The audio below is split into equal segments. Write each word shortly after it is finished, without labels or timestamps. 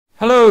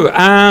Hello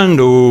and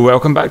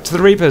welcome back to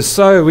the Reapers.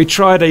 So we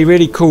tried a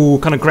really cool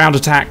kind of ground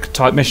attack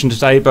type mission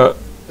today, but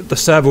the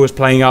server was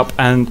playing up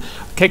and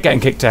kept getting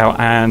kicked out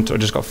and I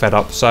just got fed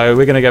up. So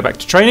we're going to go back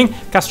to training,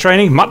 CAS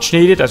training, much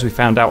needed as we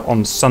found out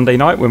on Sunday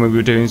night when we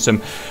were doing some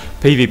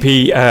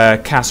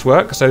PvP CAS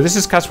work. So this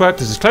is CAS work,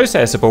 this is close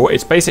air support.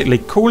 It's basically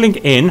calling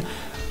in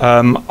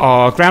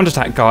our ground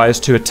attack guys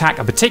to attack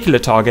a particular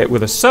target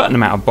with a certain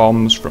amount of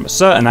bombs from a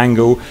certain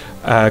angle,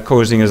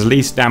 causing as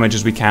least damage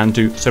as we can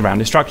to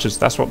surrounding structures.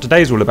 That's what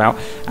today's all about,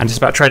 and it's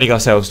about training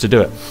ourselves to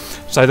do it.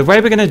 So the way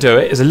we're going to do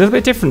it is a little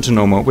bit different to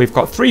normal. We've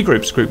got three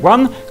groups: Group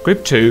 1,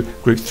 Group 2,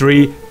 Group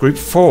 3, Group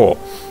 4.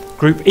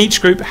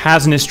 Each group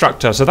has an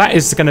instructor, so that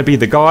is going to be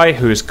the guy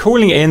who is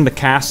calling in the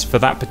CAS for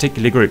that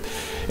particular group.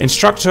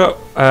 Instructor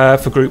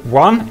for Group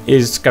 1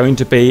 is going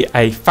to be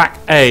a FAC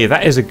A.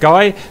 That is a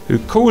guy who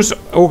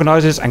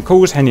organises and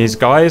calls in his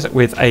guys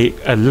with a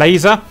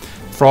laser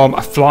from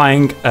a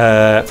flying,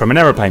 from an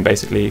aeroplane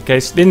basically.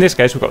 In this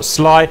case we've got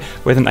Sly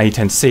with an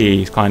A10C,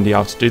 he's kindly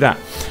asked to do that.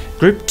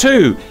 Group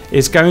 2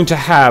 is going to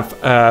have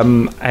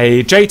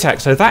a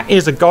JTAC, so that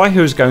is a guy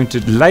who is going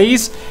to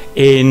laze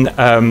in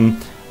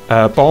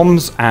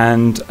bombs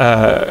and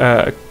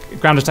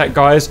ground attack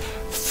guys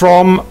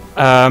from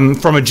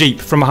a Jeep,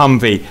 from a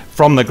Humvee,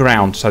 from the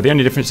ground. So the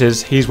only difference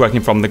is he's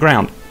working from the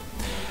ground.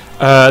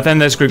 Then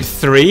there's Group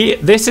 3.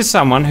 This is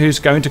someone who's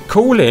going to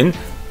call in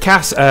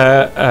CAS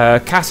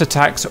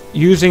attacks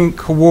using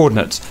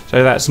coordinates.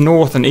 So that's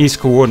north and east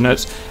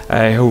coordinates.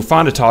 He'll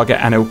find a target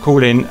and he'll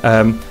call in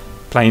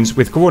planes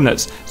with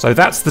coordinates. So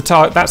that's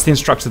the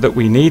instructor that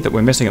we need, that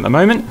we're missing at the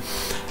moment.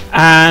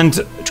 And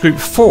Group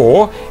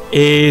 4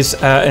 is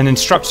an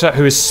instructor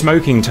who is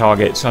smoking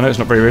targets. I know it's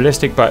not very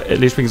realistic, but at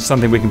least it's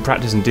something we can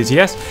practice in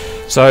DCS.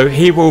 So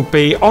he will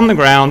be on the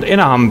ground in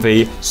a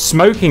Humvee,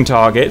 smoking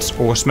targets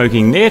or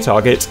smoking near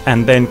targets,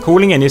 and then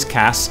calling in his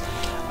CAS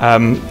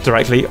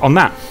directly on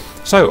that.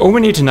 So all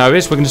we need to know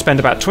is we're going to spend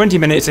about 20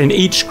 minutes in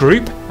each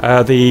group.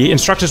 The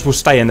instructors will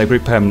stay in their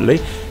group permanently.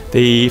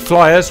 The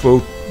flyers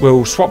will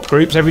swap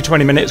groups every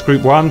 20 minutes.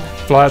 Group 1,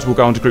 flyers will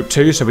go on to Group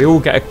 2, so we all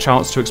get a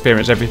chance to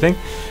experience everything.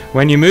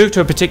 When you move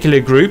to a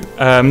particular group,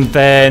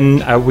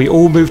 then we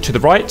all move to the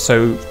right,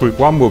 so Group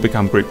 1 will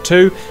become Group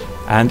 2,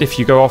 and if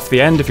you go off the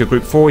end, if you're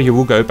Group 4, you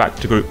will go back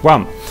to Group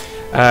 1.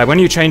 When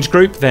you change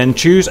group, then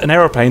choose an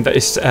aeroplane that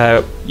is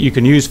you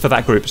can use for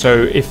that group.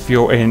 So if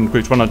you're in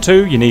Groups 1 or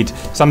 2, you need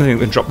something that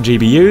can drop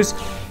GBUs.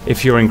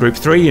 If you're in Group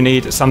 3, you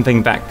need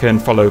something that can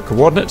follow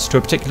coordinates to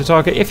a particular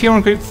target. If you're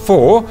in Group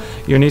 4,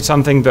 you need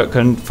something that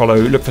can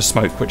look for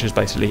smoke, which is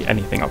basically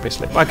anything,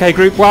 obviously. Okay,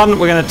 Group 1,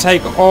 we're going to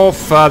take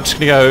off. I'm just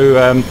going to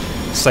go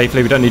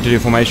safely. We don't need to do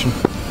formation.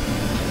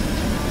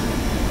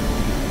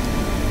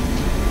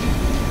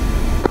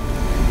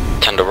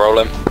 Tender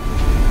rolling.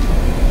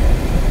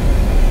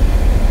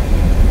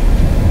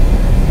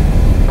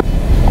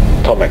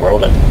 Atomic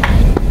rolling.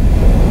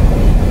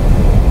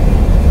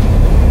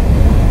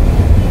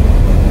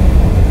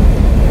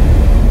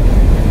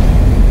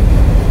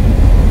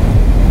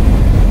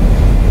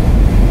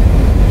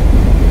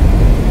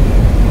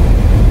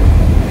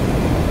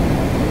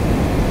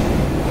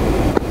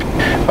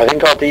 I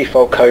think our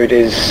default code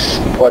is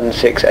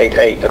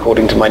 1688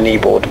 according to my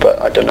kneeboard, but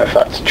I don't know if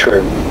that's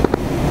true.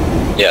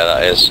 Yeah,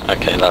 that is.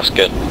 Okay, that's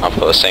good. I've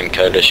got the same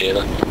code as you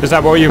then. Is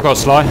that what you've got,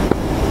 Sly?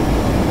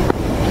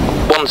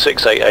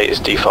 1688 is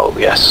default,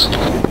 yes.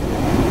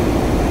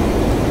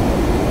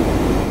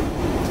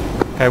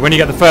 Okay, when you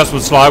get the first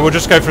one, Sly, we'll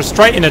just go for a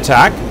straight in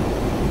attack,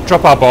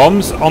 drop our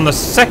bombs. On the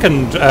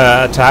second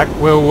attack,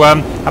 we'll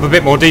have a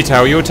bit more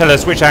detail. You'll tell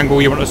us which angle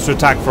you want us to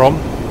attack from,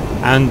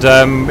 and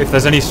if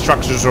there's any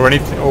structures or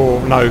anything, or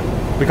no,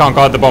 we can't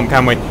guide the bomb,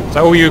 can we?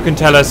 So all you can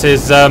tell us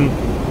is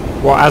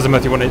what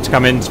azimuth you want it to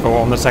come in for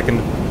on the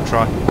second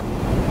try.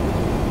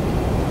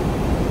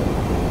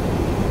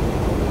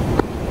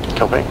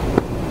 Copy.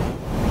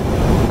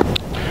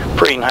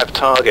 Pre-nav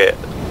target.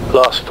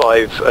 Last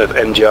 5 of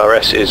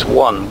MGRS is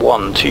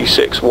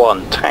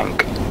 11261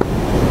 tank.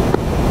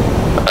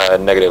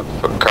 Negative.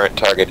 Current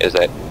target is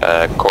at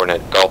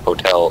coordinate Golf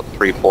Hotel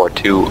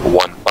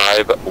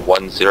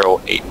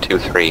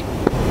 342151083.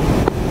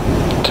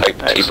 Type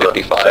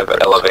T55,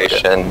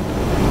 elevation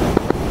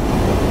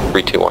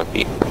 321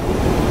 feet.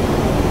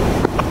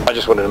 I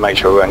just wanted to make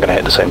sure we weren't going to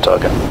hit the same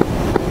target.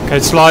 Okay,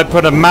 Sly,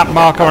 put a map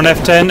marker on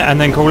F10 and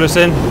then call us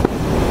in.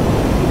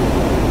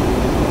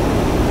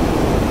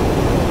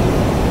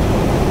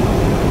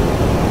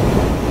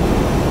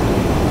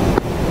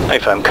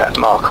 AFM cat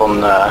mark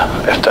on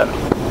F10.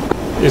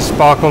 Is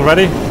Sparkle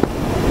ready?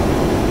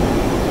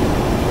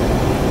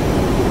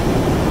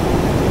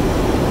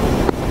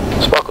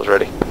 Sparkle's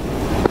ready.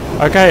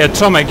 Okay,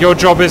 Atomic, your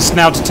job is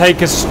now to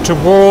take us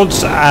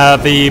towards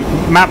the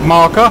map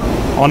marker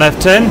on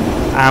F10,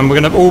 and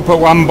we're going to all put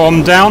one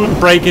bomb down,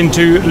 break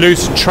into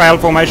loose trail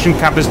formation,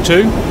 Kappa's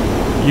 2.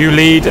 You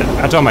lead,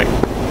 Atomic.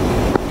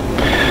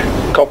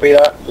 Copy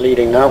that,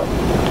 leading now.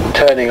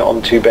 Turning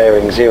onto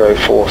bearing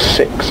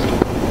 046.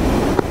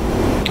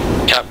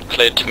 Cap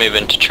cleared to move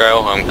into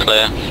trail. I'm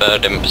clear.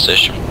 Third in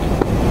position.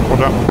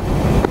 Hold up.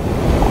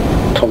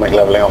 Atomic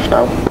levelling off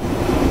now.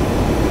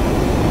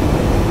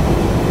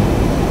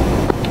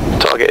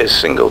 Target is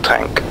single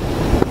tank.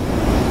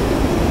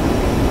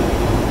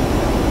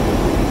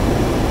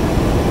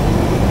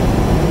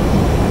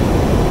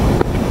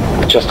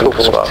 Just a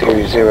course to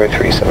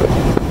 037.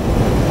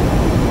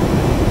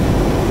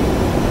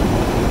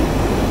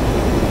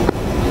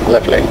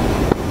 Levelling.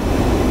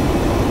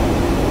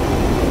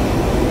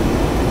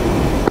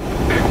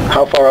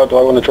 How far out do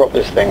I want to drop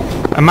this thing?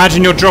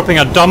 Imagine you're dropping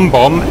a dumb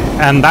bomb,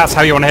 and that's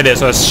how you want to hit it.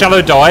 So a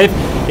shallow dive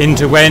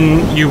into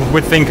when you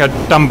would think a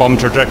dumb bomb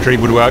trajectory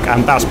would work,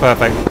 and that's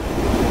perfect.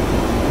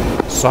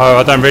 So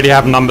I don't really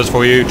have numbers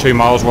for you. 2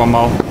 miles, 1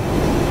 mile.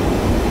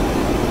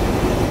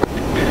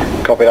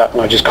 Copy that,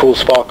 and I just call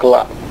Sparkle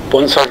that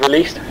once I've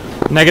released.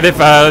 Negative.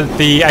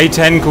 The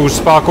A10 calls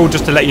Sparkle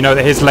just to let you know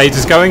that his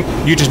laser's going.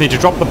 You just need to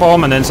drop the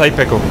bomb and then say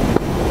pickle.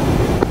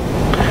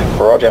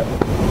 Roger.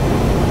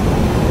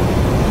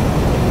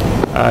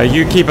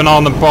 You keep an eye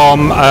on the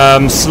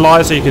bomb,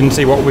 Sly, so you can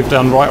see what we've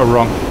done right or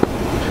wrong.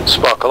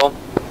 Sparkle on.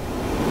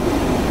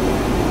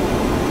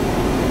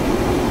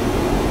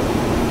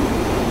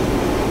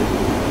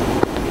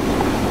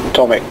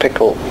 Atomic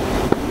pickle.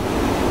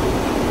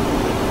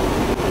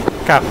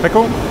 Cap,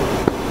 pickle.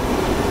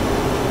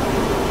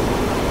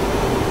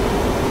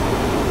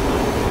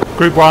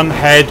 Group 1,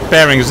 head,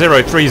 bearing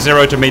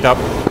 030 to meet up.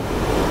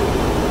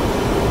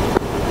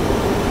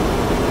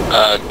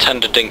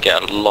 Tender didn't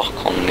get a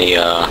lock on the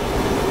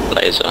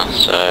laser,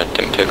 so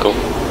didn't pickle.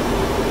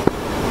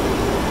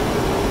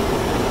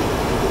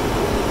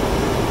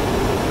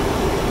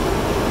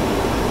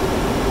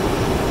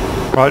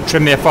 Right,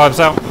 trim the F5s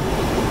out.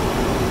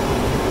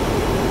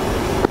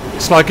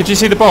 Sly, could you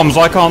see the bombs?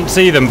 I can't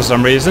see them for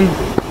some reason.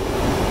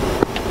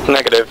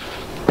 Negative.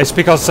 It's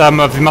because it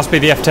must be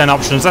the F10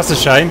 options. That's a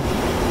shame.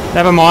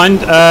 Never mind.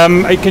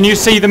 Can you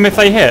see them if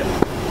they hit?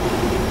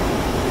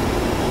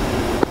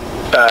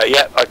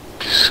 Yeah,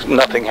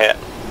 nothing hit.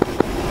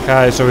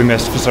 Okay, so we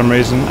missed for some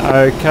reason.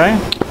 Okay.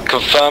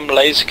 Confirm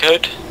laser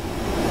code.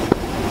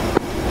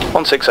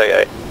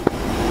 1688.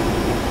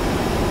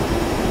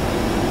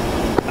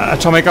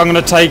 Atomic, I'm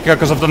going to take,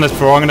 because I've done this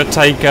before, I'm going to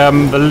take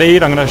the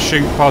lead. I'm going to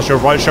shoot past your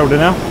right shoulder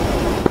now.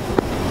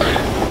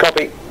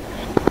 Copy.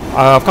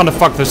 I've kind of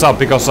fucked this up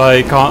because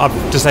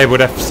I've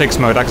disabled F6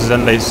 mode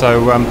accidentally,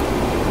 so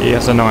yeah,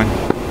 it's annoying.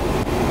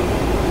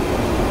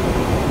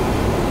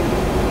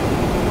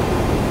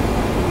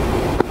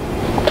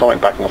 Atomic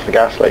backing off the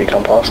gas, let you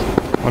come past.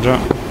 Roger.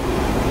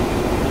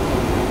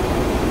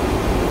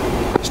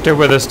 Still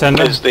with us,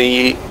 Tender? Is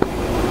the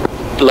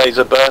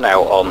laser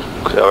burnout on?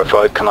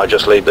 Or can I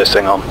just leave this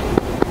thing on?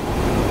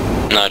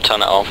 No,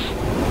 turn it off.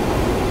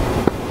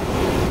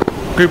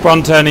 Group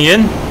 1 turning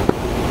in.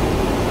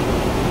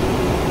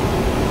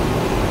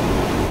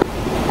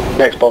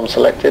 Next bomb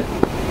selected.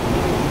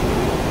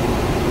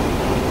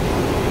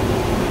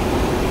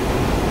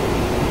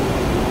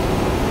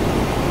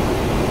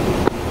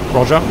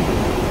 Roger.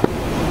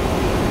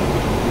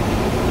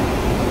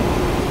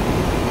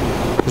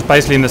 It's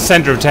basically in the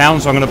centre of town,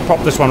 so I'm going to pop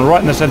this one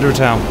right in the centre of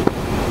town.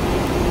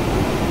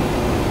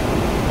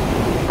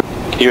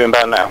 You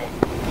inbound now?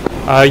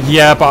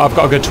 Yeah, but I've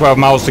got a good 12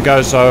 miles to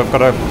go, so I've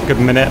got a good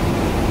minute.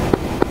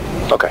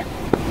 Okay.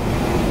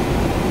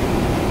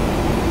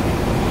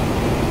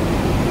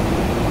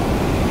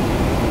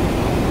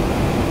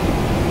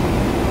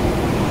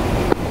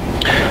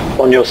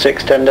 On your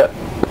 6, Tender.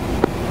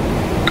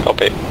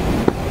 Copy.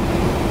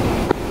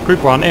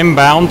 Group 1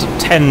 inbound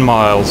 10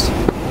 miles.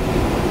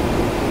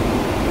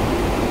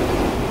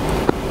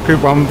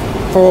 Group 1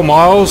 4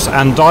 miles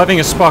and diving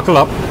is Sparkle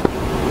up.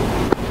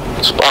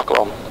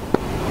 Sparkle on.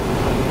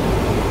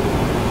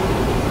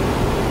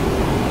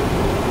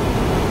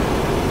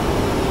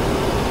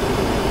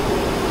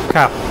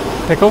 Cap.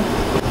 Pickle.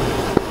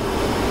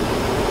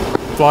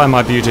 Fly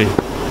my beauty.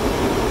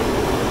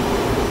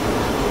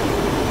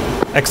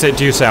 Exit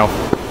due south.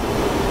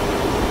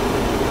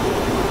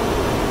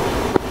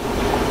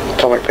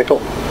 Atomic pickle.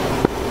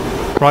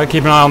 Right,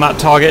 keep an eye on that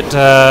target,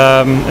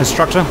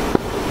 instructor.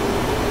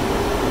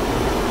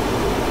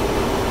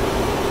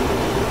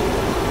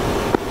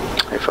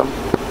 Hey, fun.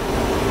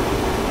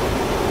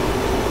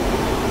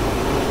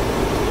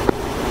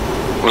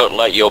 Looked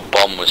like your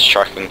bomb was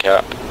tracking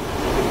Cap.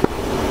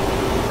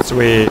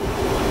 Sweet.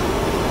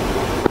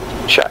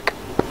 Check.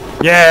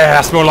 Yeah,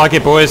 that's more like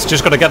it, boys.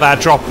 Just got to get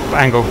that drop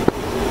angle.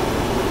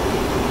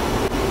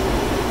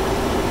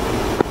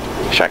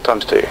 Shack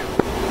times 2.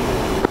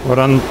 Well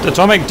done.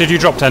 Atomic, did you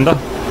drop Tender?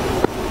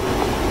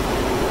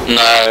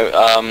 No,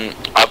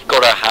 I've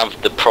got to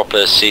have the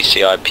proper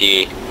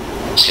CCRP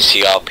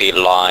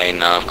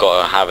line. I've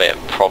got to have it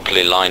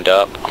properly lined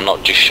up. I'm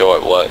not too sure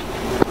it works.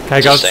 Okay,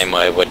 It's guys. the same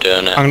way we're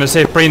doing it. I'm going to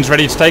see if Breen's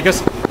ready to take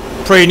us.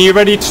 Breen, you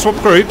ready to swap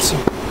groups?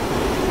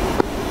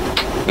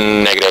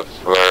 Negative.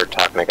 We're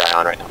tapping a guy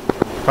on right now.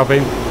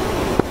 Copy.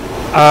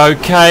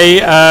 Okay,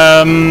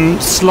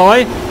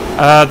 Sly.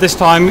 This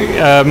time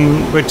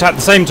we attack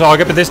the same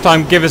target, but this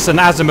time give us an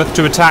azimuth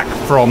to attack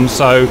from.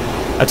 So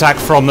attack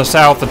from the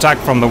south, attack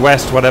from the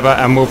west, whatever,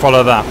 and we'll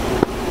follow that.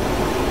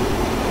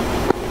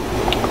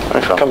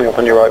 one. Coming up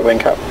on your right wing,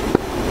 Cap.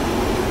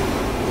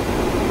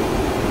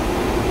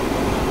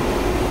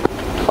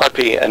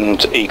 IP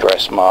and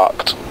egress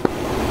marked.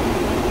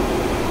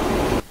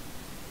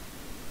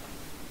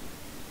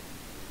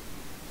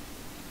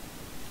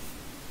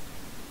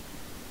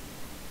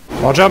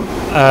 Roger.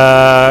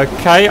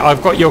 Okay,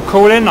 I've got your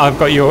call in, I've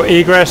got your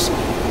egress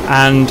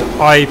and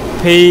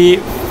IP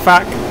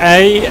FAC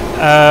A,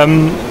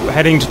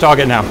 heading to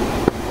target now.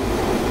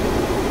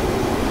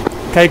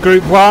 Okay,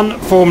 group 1,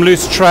 form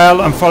loose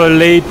trail and follow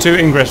lead to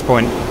ingress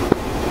point.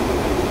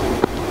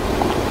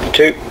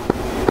 2.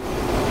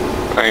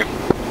 Okay.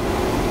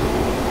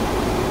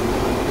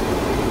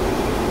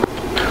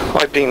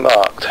 IP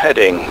marked,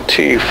 heading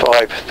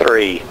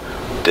 253,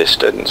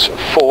 distance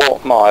 4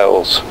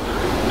 miles.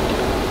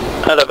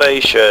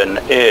 Elevation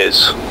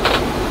is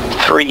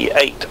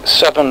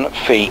 387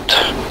 feet.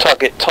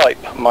 Target type,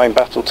 mine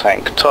battle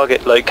tank.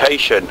 Target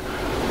location,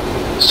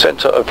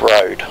 centre of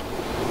road.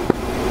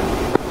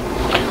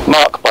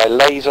 Mark by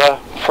laser,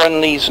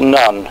 friendlies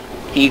none.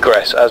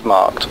 Egress as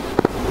marked.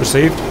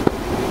 Received.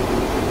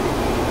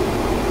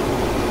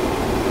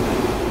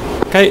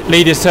 Okay,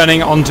 lead is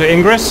turning onto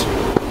ingress.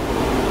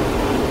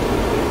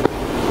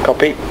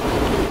 Copy.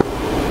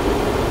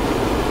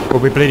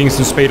 We'll be bleeding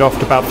some speed off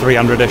to about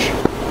 300-ish.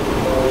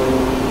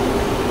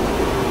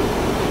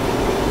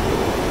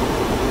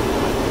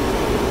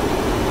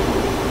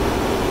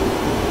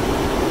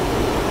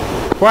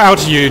 What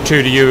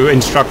altitude are you,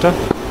 instructor?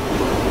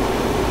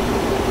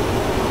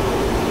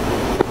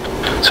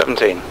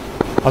 17. I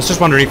was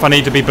just wondering if I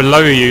need to be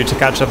below you to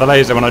catch the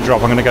laser when I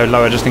drop. I'm going to go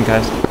lower just in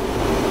case.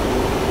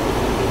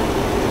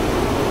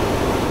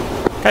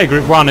 Okay,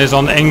 group 1 is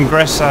on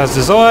ingress as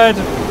desired.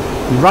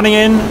 Running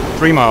in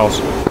 3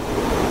 miles.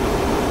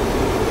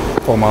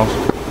 4 miles.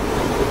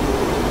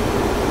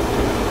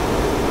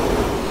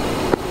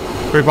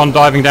 Group 1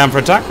 diving down for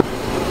attack.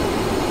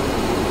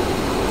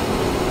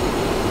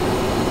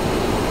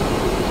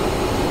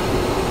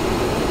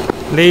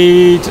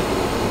 Lead.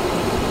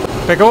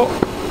 Pickle.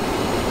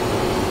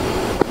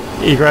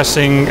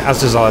 Egressing as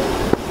desired.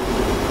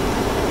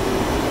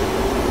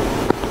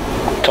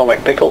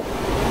 Atomic Pickle.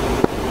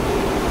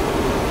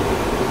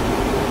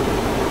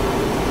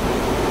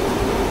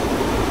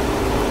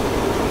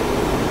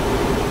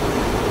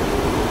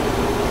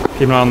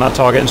 Keep an eye on that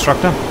target,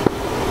 instructor.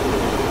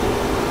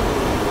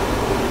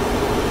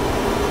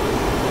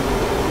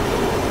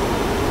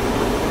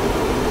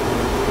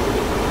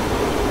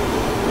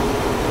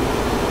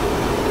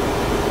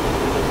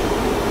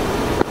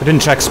 I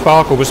didn't check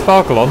Sparkle. Was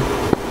Sparkle on?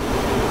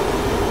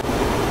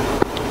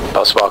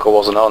 Oh, Sparkle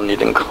wasn't on, you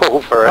didn't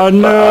call for it. Oh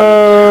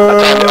no!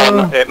 I turned it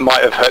on, it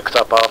might have hooked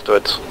up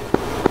afterwards.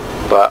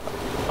 But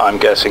I'm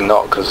guessing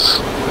not, because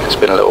it's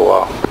been a little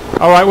while.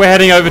 Alright, we're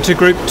heading over to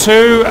Group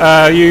 2.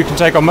 You can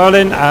take on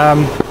Merlin.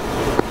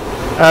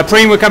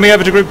 Preem, we're coming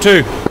over to Group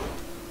 2.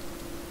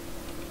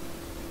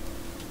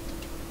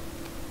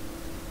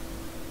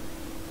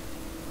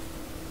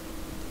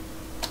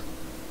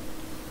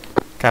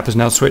 Cap has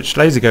now switched.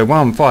 Laser go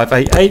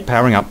 1588,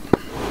 powering up.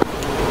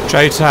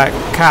 JTAC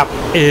Cap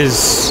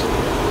is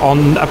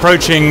on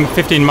approaching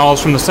 15 miles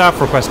from the south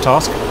request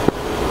task.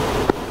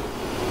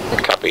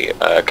 Copy.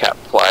 Cap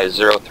fly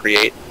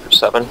 038 for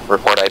 7.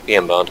 Report IP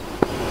inbound.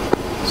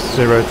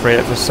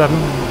 038 for 7.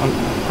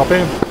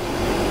 Copy.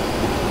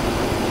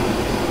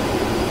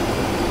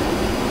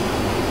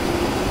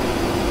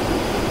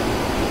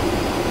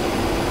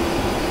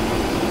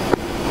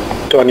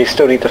 Do I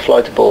still need to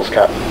fly to balls,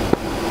 Cap?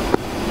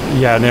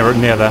 Yeah, near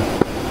there.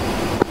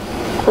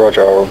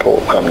 Roger, I'll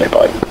report when I'm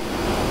nearby.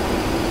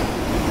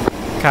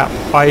 Cap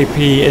IP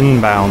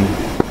inbound.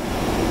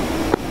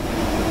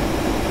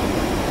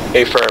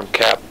 Affirm.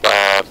 Cap.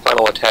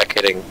 Final attack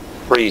hitting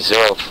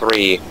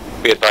 303.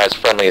 Be advised,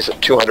 friendly is at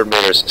 200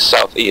 meters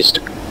southeast.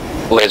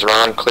 Laser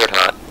on, cleared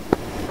hot.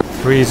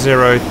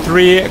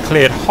 303,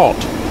 cleared hot.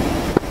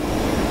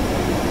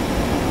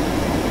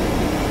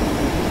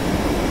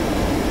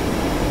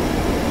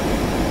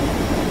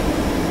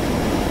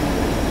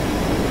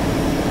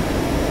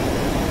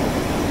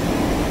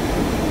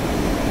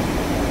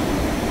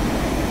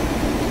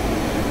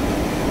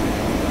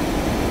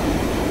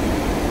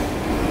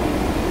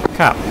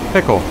 Cap,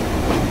 pickle.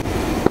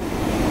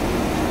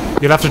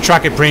 You'll have to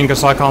track it, Preen,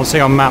 because I can't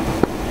see on map.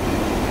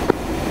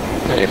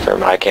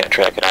 Affirm. I can't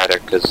track it either,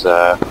 because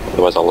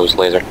otherwise I'll lose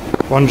laser.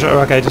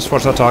 Okay, just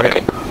watch that target.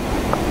 Okay.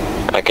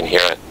 I can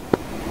hear it.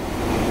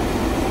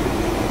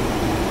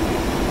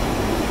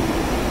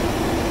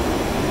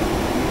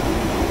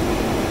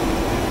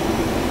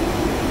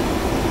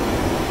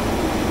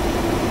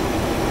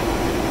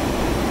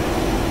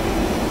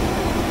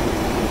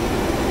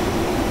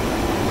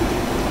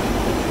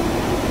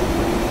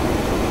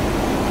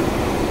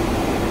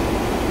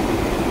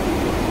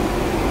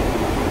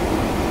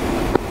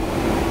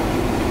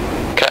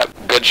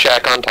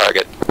 Shack on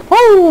target.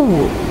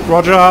 Woo!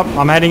 Roger,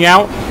 I'm heading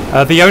out.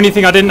 The only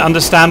thing I didn't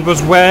understand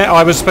was where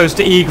I was supposed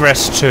to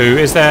egress to.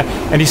 Is there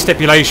any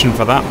stipulation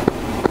for that?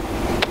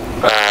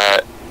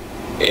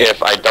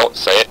 If I don't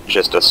say it,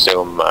 just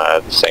assume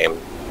the same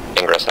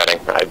ingress heading.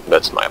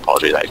 That's my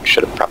apologies. I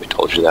should have probably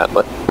told you that,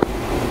 but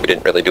we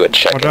didn't really do a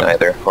check-in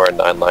either, or a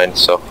 9-line,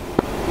 so...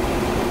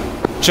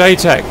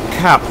 JTAC,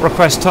 cap,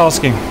 request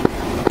tasking.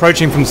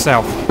 Approaching from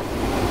south.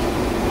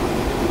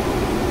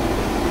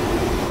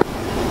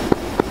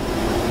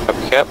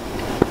 Cap.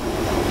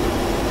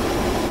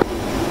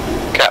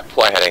 Cap,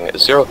 fly heading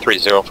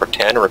 030 for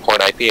 10,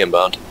 report IP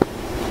inbound.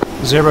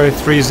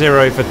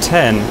 030 for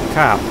 10,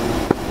 cap.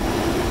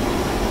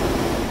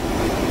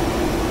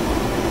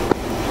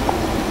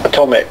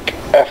 Atomic,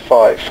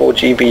 F5, 4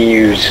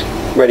 GBUs,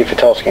 ready for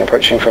tasking,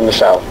 approaching from the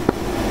south.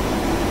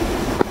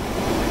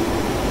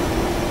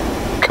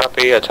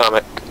 Copy,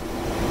 Atomic.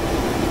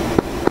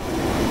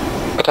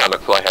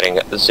 Atomic, fly heading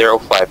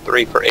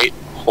 053 for 8,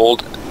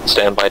 hold,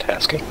 standby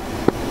tasking.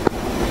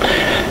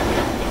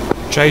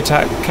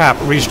 JTAC, cap,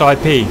 reached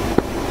IP.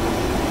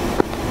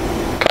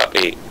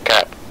 Copy,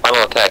 cap,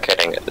 final attack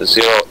heading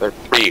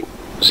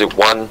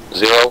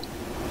 0310.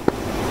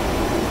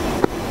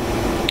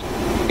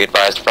 Be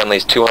advised,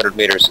 friendlies 200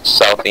 meters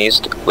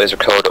southeast, laser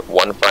code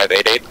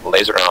 1588,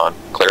 laser on,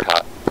 cleared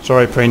hot.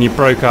 Sorry, Preen, you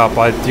broke up.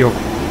 Your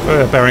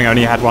bearing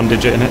only had 1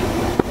 digit in it.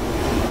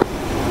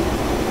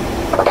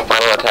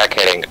 Final attack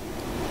heading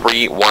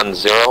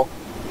 310.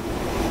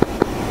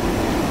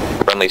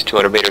 Friendlies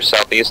 200 meters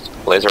southeast,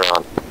 laser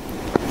on.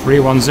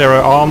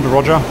 310 armed,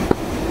 roger.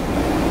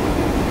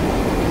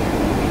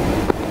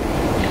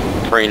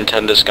 Marine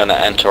tender's gonna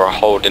enter a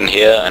hold in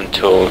here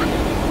until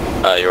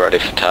you're ready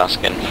for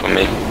tasking for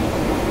me.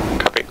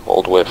 Copy,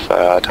 hold with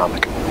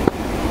Atomic.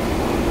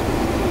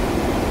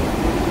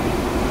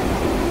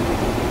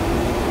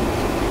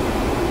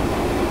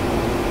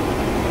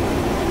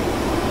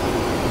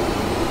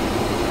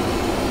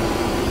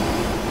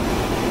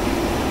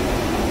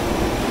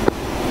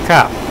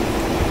 Cap.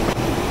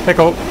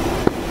 Pickle.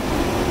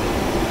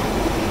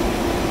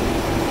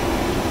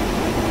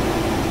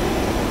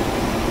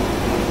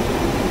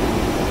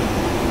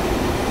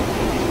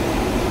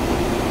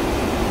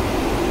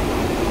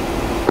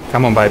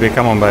 Come on, baby,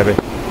 come on, baby.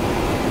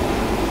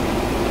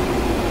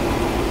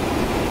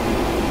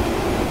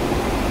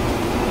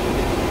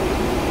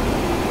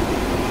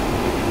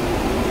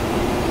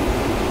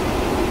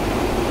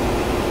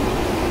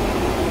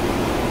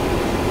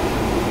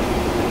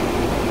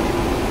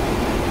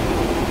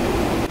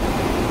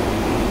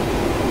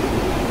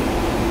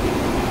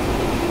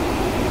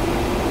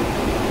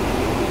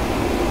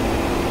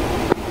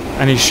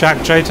 Any shack,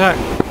 JTAC?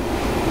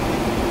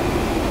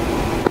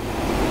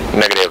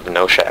 Negative,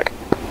 no shack.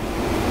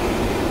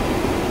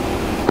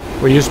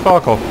 Will you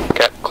sparkle?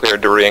 Cap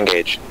cleared to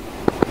re-engage.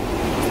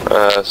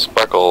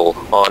 Sparkle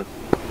on.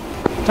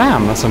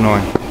 Damn, that's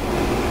annoying.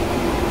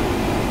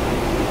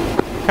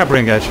 Cap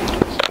re-engage.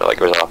 Sounded like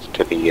it was off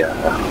to the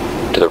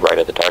right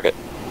of the target.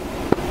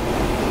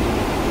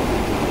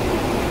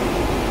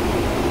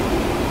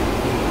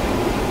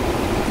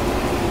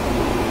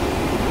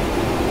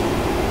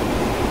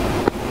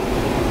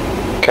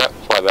 Cap,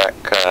 fly back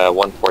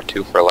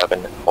 142 for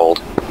 11, hold.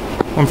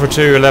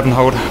 142, 11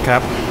 hold,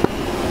 cap.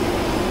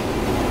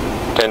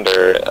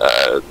 Tender,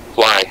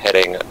 fly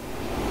heading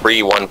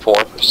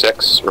 314 for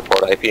 6,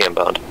 report IP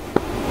inbound.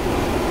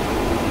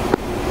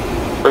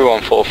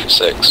 314 for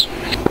 6.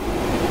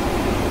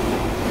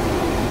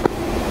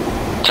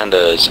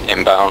 Tender's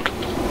inbound.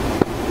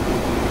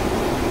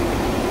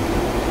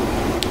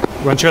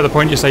 Once you're at the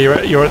point, you say you're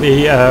at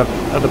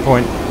the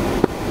point.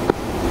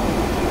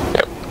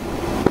 Yep.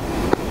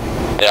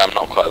 Yeah, I'm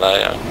not quite there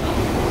yet.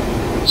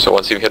 So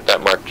once you hit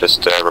that mark,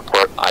 just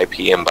report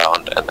IP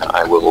inbound, and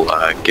I will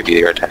give you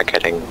your attack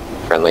heading,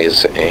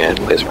 friendlies, and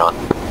laser on.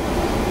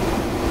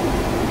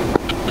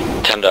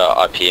 Tender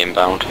IP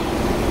inbound.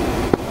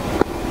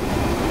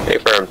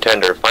 Affirm,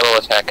 tender, final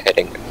attack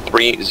heading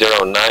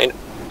 309.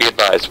 Be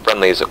advised,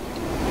 friendlies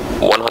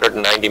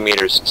 190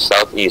 meters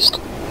southeast,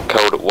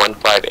 code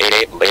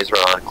 1588, laser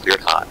on,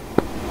 cleared hot.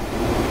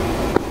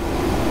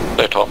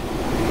 Clear top.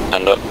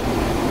 Tender.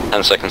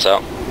 10 seconds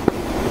out.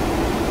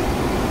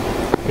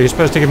 Are you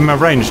supposed to give him a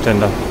range,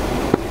 Tender?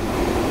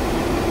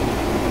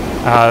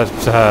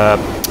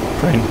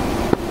 Crane.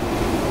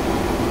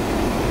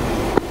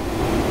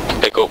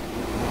 Pickle.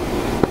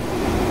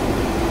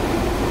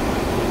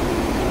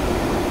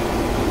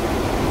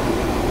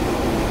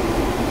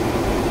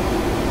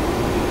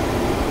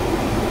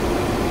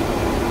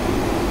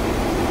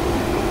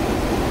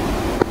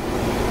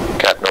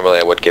 Cap, normally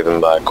I would give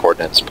him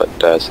coordinates, but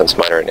since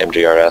mine are in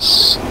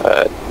MGRS,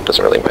 it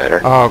doesn't really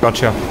matter. Oh,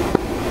 gotcha.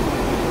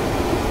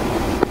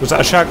 Was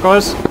that a shack,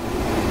 guys?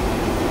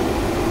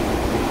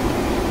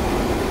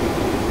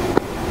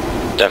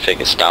 Don't think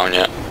it's down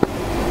yet.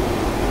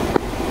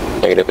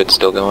 Negative, it's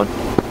still going.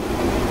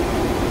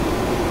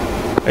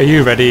 Are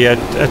you ready,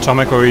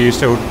 Atomic, or are you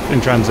still in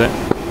transit?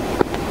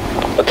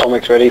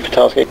 Atomic's ready for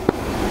tasking.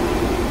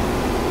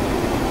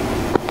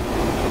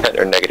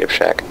 Or negative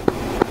shack.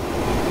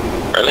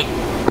 Really?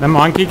 Never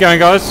mind, keep going,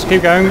 guys.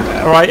 Keep going.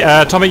 Alright,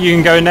 Atomic, you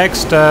can go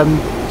next. To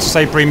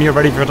say Bream, you're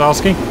ready for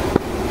tasking.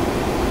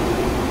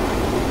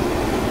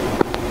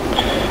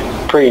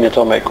 Preen,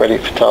 Atomic, ready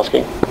for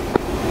tasking.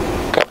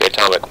 Copy,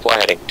 Atomic. fly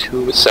heading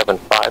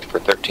 275 for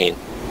 13.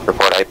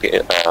 Report IP,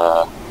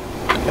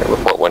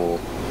 report when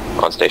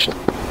on station.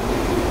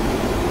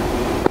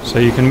 So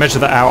you can measure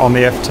that out on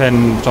the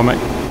F10, Atomic.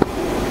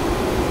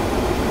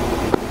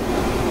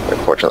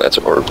 Unfortunately, that's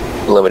what we're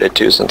limited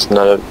to since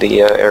none of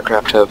the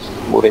aircraft have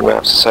moving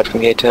maps aside from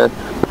the A-10.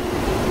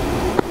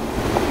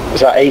 Is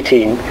that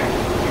 18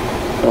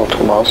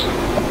 nautical miles?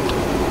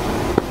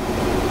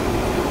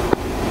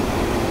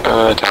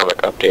 Atomic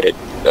updated,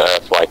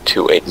 fly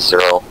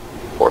 280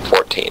 or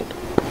 14.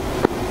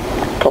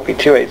 Copy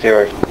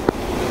 280,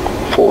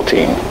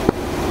 14.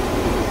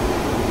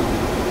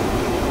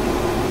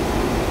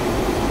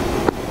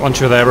 Once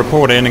you're there,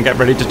 report in and get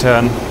ready to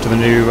turn to the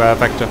new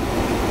vector.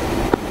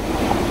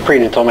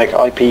 Green Atomic,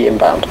 IP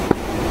inbound.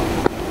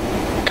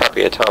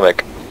 Copy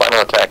Atomic,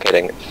 final attack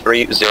heading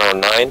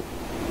 309.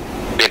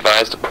 Be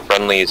advised,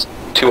 friendlies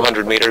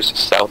 200 meters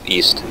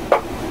southeast.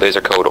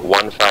 Laser code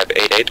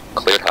 1588,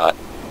 cleared hot.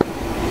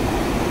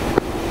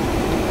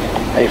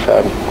 A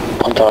firm,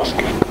 on task.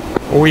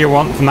 All you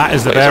want from that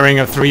is the bearing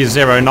of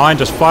 309.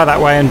 Just fly that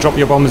way and drop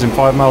your bombers in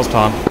 5 miles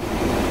time.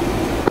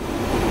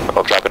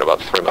 I'll drop it about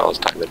 3 miles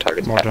time. The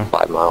target's at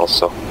 5 miles,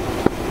 so.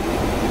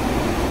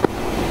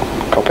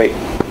 Copy.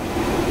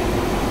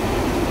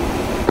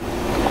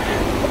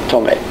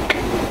 Atomic,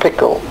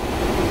 pickle.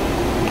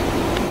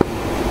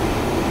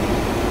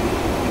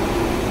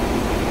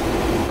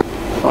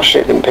 Oh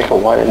shit, didn't pickle.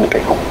 Why didn't it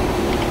pickle?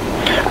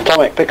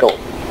 Atomic, pickle.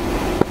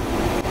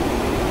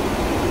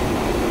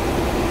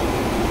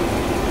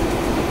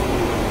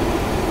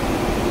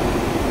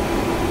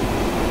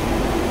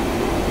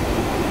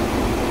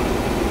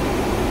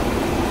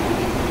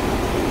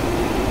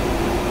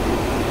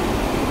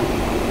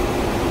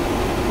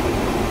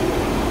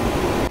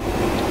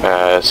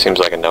 Seems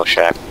like a no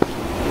shack.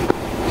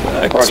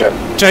 Roger.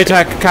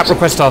 JTAC, cap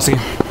request tasking.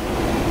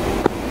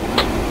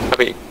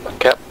 Copy.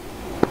 Cap.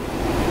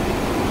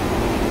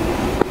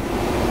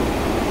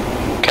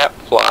 Cap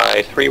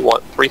fly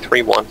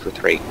 331 for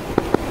 3.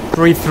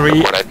 33.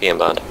 Report IP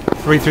inbound.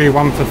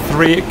 331 for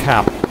 3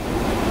 cap.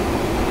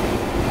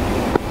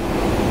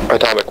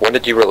 Atomic, when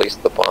did you release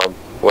the bomb?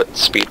 What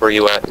speed were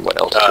you at and what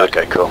altitude?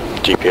 Okay, cool.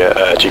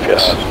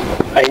 GPS.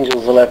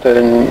 Angels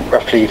 11,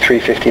 roughly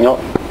 350 knot.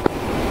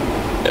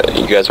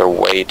 You guys are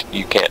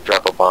you can't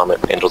drop a bomb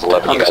at Angels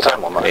 11. You guys are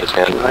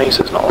A-10.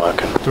 Laser's not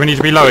working. Do we need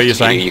to be lower, you're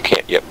saying? You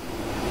can't, yep.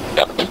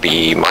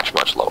 Be much,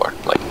 much lower.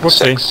 Like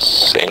Whoopsie.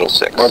 6, Angel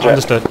 6. Roger.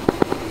 Understood.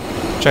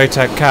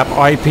 JTAC cap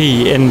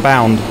IP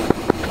inbound.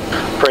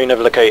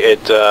 Pre-never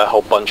located a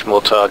whole bunch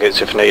more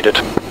targets if needed.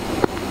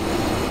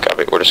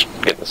 Copy, we're just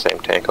getting the same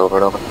tank over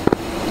and over.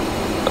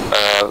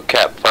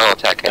 Cap, final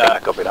attack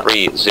heading Copy that.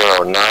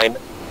 309.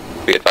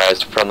 Be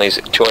advised, friendlies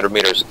 200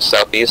 meters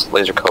southeast,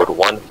 laser code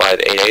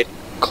 1588,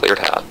 cleared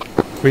hot.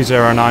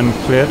 309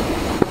 cleared.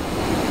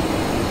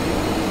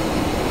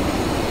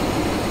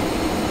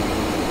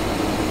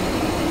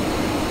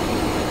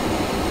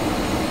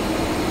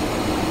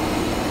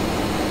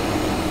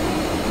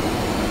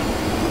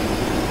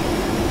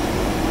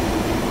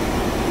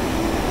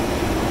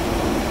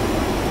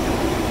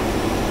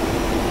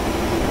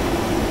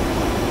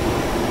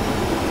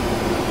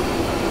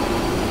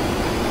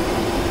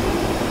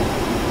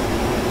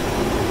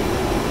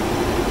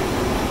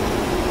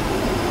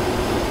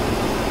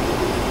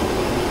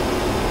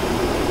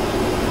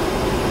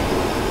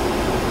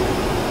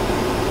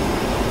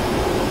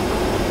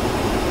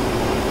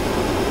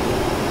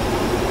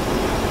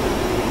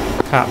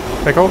 Cap,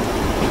 pickle.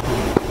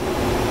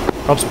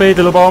 Godspeed,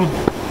 little bomb.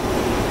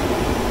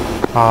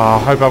 Ah,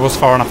 I hope I was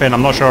far enough in.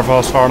 I'm not sure if I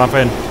was far enough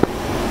in.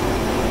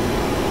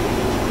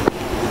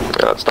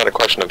 It's not a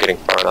question of getting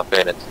far enough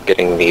in, it's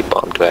getting the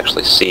bomb to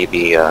actually see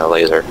the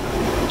laser.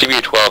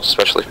 GBU-12,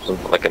 especially for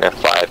something like an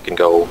F5, can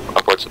go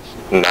upwards of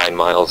 9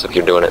 miles if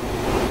you're doing it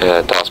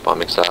DOS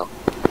bombing style.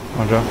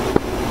 Roger.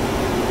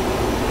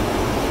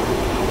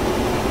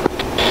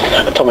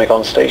 Atomic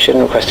on station,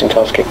 requesting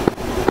tasking.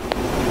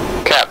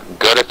 Cap,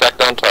 good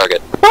effect on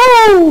target.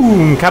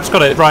 Boom! Cap's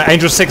got it. Right,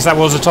 Angel 6, that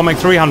was Atomic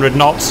 300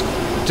 knots.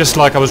 Just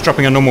like I was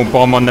dropping a normal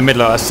bomb on the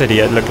middle of a city,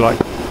 it looked like.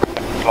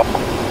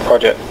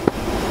 Roger.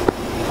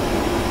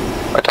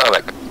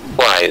 Atomic,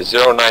 fly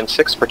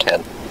 096 for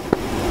 10.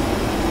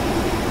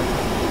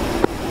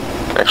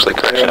 Actually,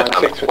 correction,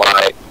 Atomic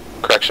fly.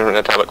 Correction,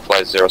 Atomic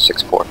fly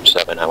 064 for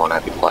 7. I won't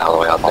have you fly all the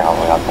way out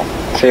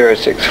there.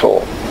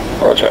 064.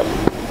 Roger.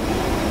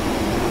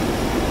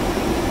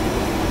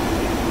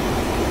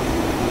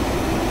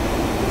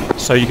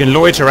 So you can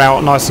loiter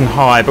out nice and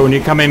high, but when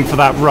you come in for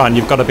that run,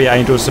 you've got to be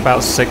Angels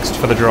about 6th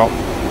for the drop.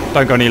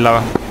 Don't go any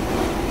lower.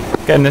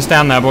 Getting this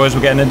down now, boys.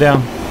 We're getting it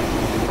down.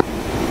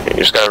 You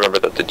just gotta remember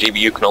that the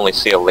GBU can only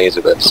see a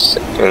laser that's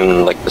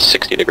in like the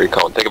 60-degree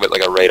cone. Think of it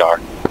like a radar.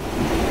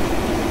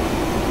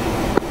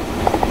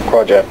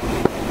 Roger.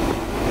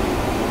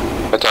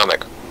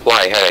 Atomic,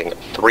 fly heading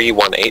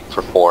 318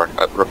 for 4.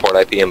 Report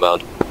IP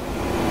inbound.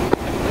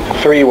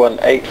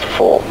 318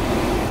 for 4.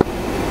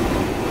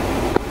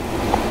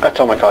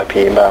 Atomic IP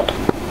inbound.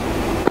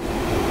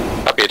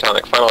 Copy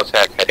Atomic, final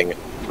attack heading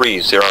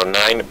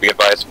 309. Be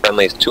advised,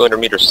 friendly is 200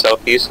 meters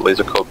southeast,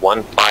 laser code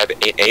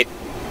 1588.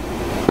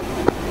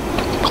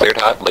 Cleared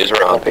hot,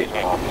 laser on.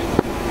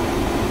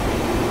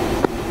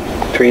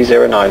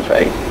 309 for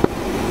 8.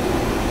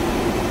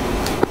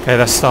 Okay,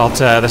 let's start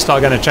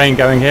getting a chain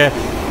going here.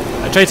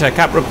 JTAC,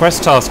 cap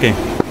request tasking.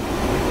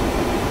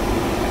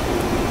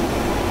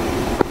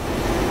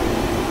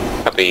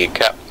 Copy,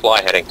 cap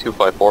fly heading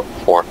 254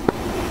 for 4.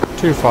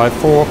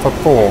 254 for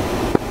 4.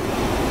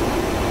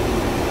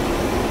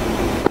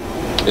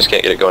 Just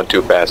can't get it going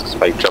too fast because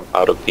if I jump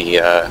out of the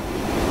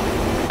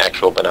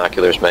actual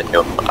binoculars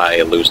menu,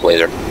 I lose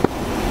laser.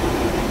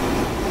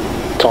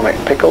 Atomic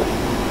pickle.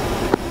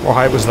 What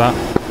height was that?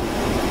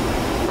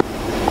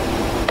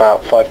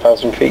 About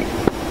 5,000 feet.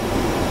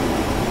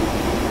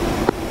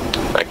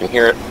 I can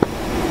hear it.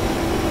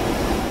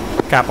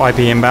 Cap IP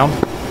inbound.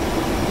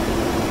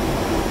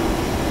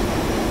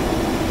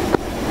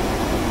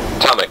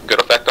 Atomic, good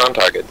effect on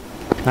target.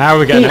 Now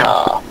we're getting it.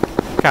 Yeah.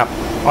 Cap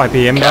IP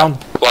inbound.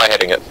 Cap, fly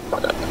heading it.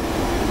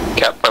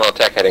 Cap final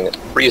attack heading at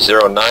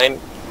 309.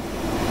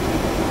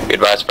 Be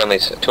advised,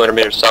 friendlies 200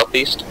 meters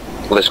southeast.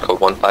 Laser code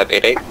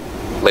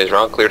 1588. Laser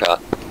on, cleared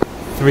hot.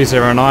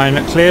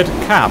 309 cleared.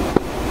 Cap.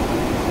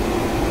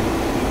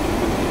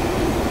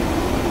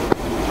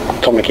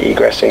 Atomic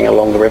egressing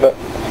along the river.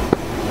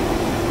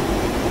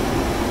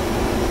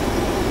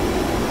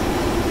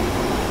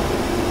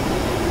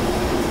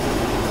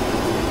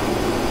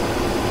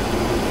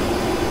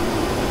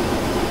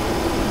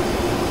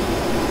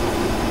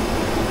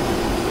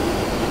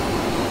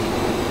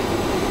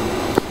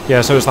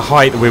 Yeah, so it's the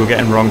height that we were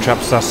getting wrong,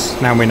 chaps.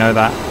 Now we know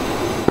that.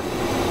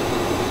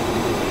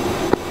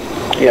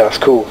 Yeah, that's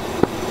cool.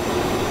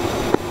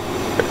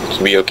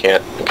 So you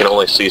can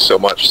only see so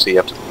much, so you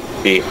have to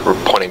be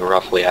pointing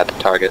roughly at the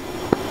target.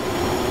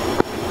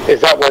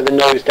 Is that where the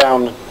nose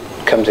down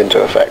comes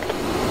into effect?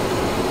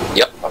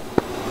 Yep.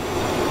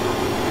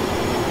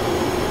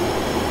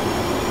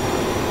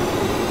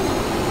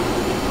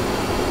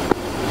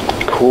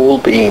 Cool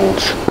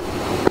beans.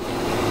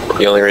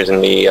 The only reason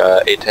the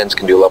A-10s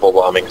can do level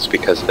bombing is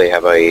because they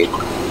have a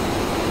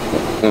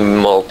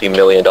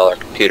multi-million-dollar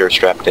computer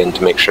strapped in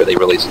to make sure they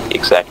release at the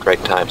exact right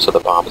time so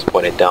the bomb is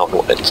pointed down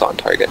when it's on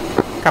target.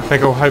 Cap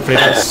pickle, hopefully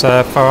that's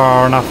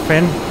far enough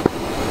in.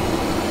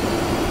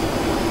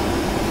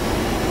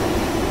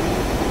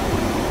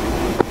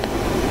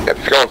 If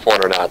you're going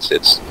 400 knots,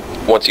 it's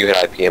once you hit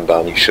IP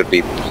inbound, you should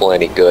be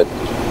plenty good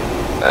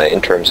in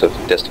terms of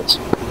distance.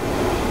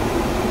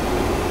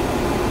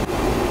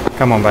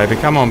 Come on, baby.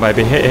 Come on,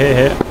 baby. Hit, hit,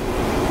 hit.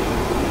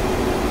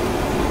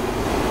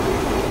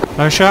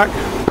 No shack?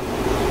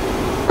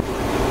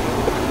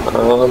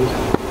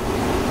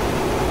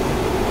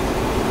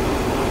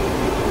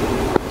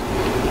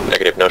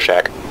 Negative, no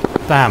shack.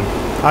 Damn.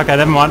 Okay,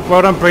 never mind.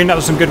 Well done, Breen. That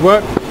was some good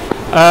work.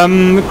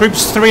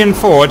 Groups 3 and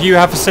 4, do you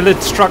have facility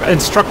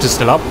instructors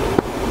still up?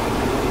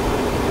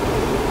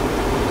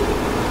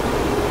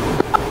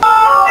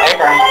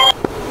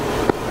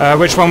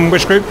 Which one?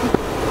 Which group?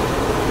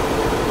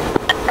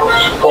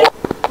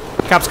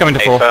 Cap's coming to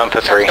 4. Firm for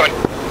 3.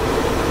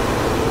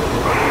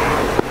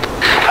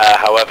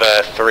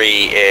 However, 3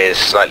 is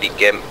slightly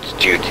gimped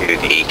due to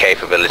the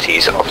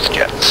capabilities of the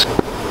jets.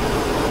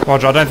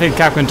 Roger, I don't think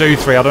Cap can do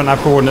 3. I don't have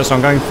coordinates, so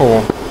I'm going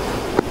 4.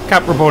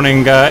 Cap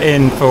reporting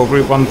in for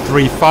group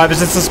 135. Is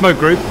this the smoke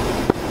group?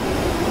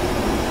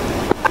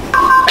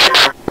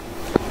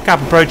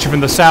 Cap approaching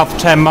from the south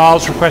 10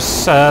 miles.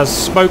 Requests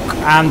smoke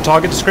and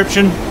target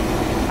description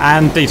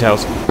and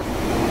details.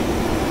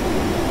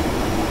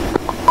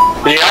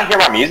 Did you not hear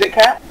my music,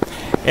 Cap?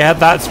 Yeah,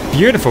 that's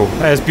beautiful.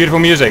 There's beautiful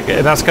music.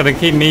 That's going to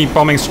keep me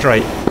bombing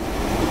straight.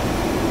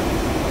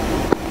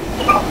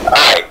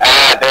 Alright,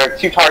 there are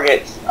 2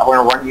 targets. I'm going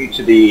to run you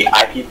to the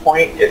IP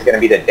point. It's going to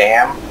be the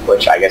dam,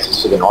 which I guess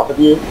is to the north of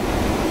you.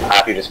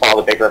 If you just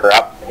follow the big river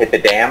up, hit the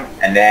dam,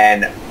 and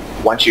then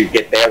once you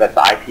get there, that's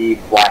the IP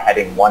fly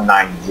heading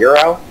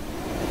 190.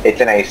 It's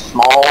in a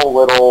small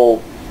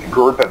little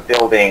group of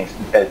buildings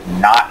that's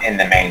not in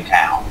the main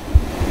town.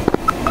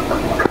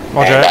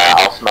 Roger. And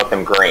I'll smoke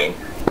them green.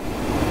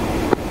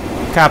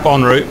 Cap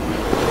en route.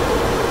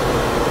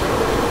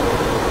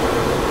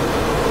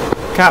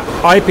 Cap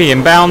IP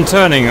inbound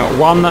turning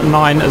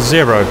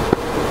 190.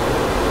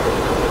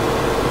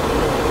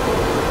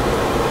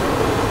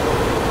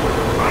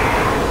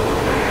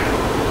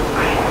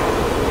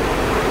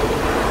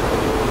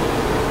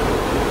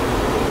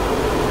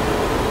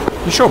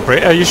 You sure,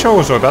 Brit? Are you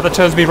sure, sorry about that?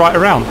 Turns me right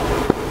around.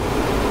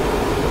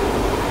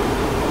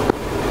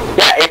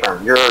 Yeah,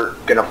 Abram, you're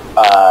gonna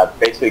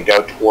basically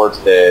go towards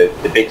the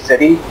big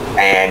city,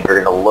 and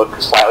you're gonna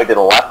look slightly to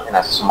the left in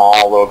a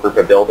small little group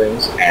of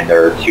buildings, and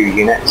there are 2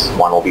 units.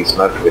 One will be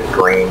smoked with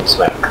green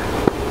smoke.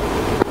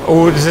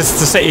 Oh, is this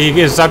the city?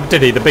 Is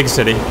Zabdidi, the big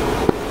city?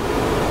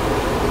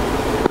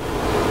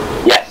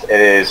 Yes, it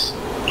is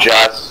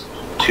just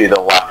to the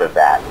left of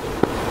that.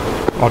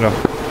 Roger.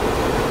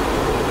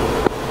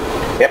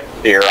 Yep,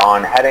 you're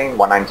on heading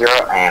 190,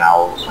 and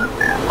I'll smoke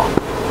now.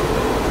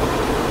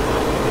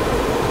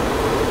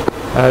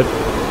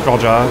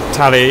 Roger.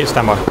 Tally,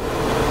 standby.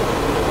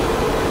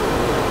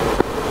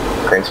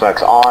 Green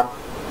smoke's on.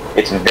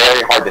 It's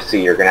very hard to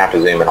see. You're going to have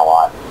to zoom in a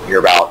lot.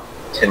 You're about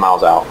 10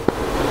 miles out.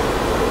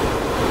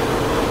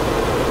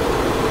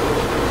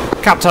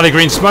 Cap Tally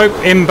green smoke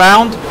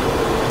inbound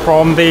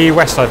from the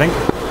west, I think.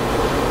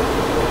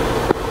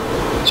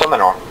 It's on the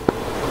north.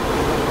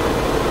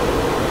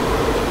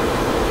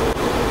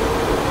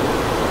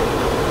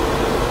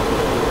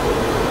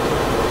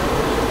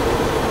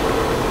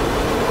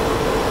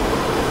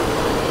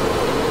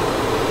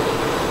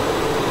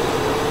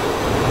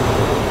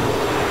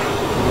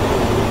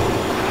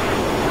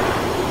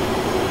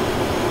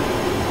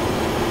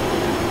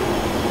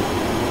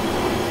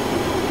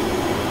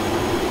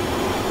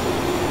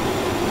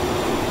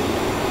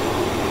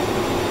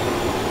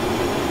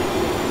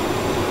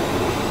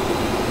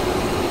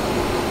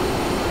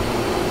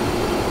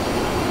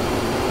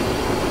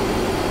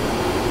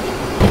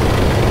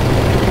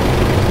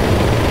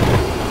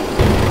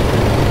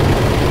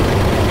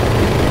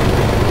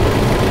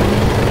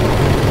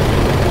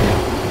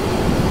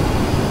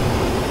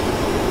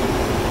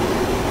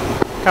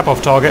 Cap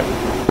off target.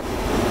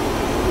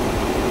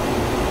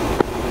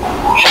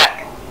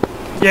 Check.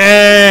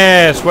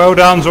 Yes! Well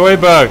done,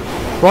 Zoidberg.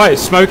 Right,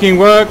 smoking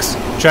works,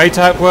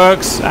 JTAC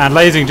works, and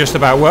lasing just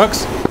about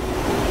works.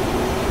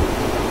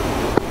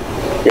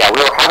 Yeah,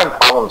 we were having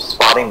problems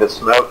spotting the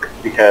smoke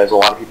because a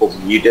lot of people's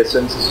view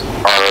distance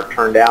are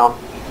turned down,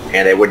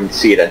 and they wouldn't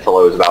see it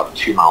until it was about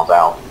 2 miles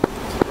out.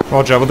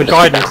 Roger, well the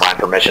Just keep guidance... that in mind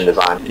for mission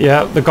design.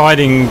 Yeah, the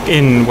guiding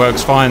in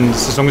works fine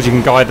as long as you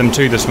can guide them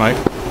to the smoke.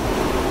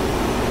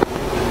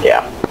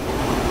 Yeah.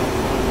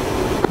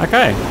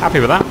 Okay,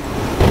 happy with that.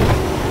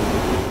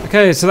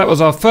 Okay, so that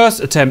was our first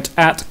attempt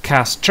at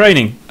CAS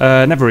training.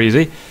 Never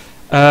easy.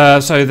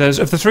 So there's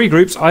of the 3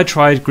 groups, I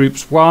tried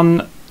groups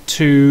 1,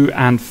 2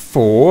 and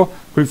 4.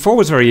 Group 4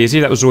 was very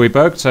easy, that was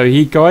Zoidberg, so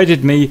he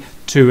guided me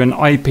to an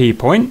IP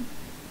point,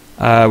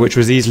 which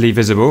was easily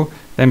visible.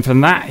 Then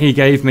from that he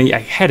gave me a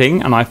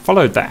heading, and I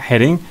followed that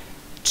heading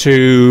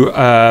to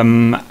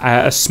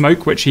a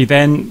smoke, which he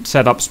then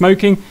set up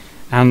smoking,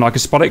 and I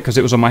could spot it because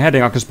it was on my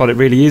heading. I could spot it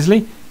really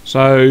easily,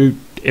 so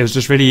it was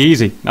just really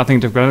easy. Nothing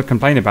to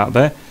complain about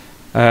there.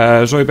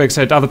 Zoidberg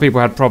said other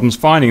people had problems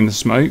finding the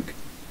smoke.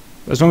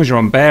 As long as you're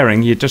on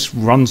bearing, you just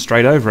run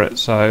straight over it,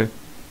 so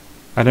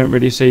I don't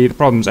really see the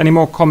problems. Any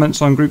more comments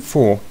on Group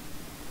 4?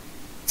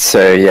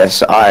 So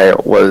yes, I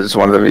was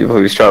one of the people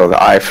who struggled.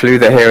 I flew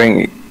the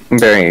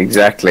bearing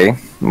exactly,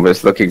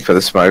 was looking for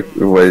the smoke.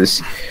 It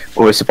was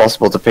always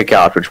possible to pick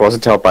out, which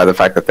wasn't helped by the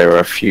fact that there were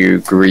a few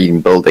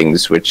green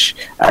buildings which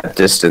at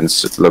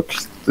distance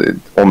looked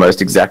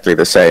almost exactly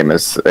the same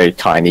as a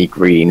tiny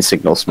green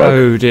signal smoke.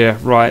 Oh dear,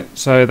 right.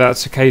 So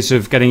that's a case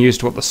of getting used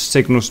to what the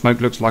signal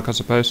smoke looks like, I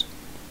suppose.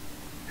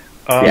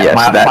 Yes,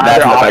 my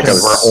other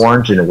options were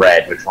orange and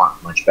red, which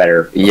weren't much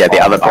better. Yeah,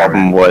 the other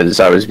problem was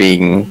I was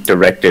being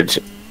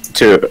directed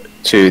to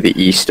the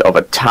east of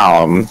a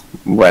town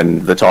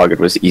when the target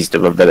was east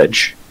of a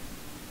village.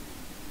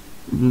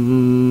 It's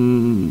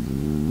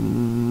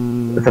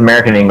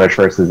American English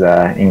versus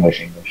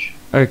English.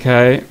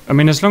 Okay. I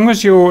mean, as long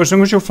as you're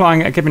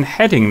flying at a given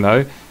heading,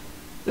 though.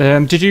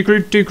 Did you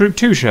do Group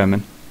 2,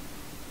 Sherman?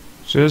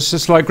 So it's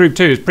just like Group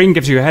 2. Preen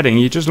gives you a heading.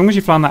 As long as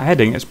you fly on that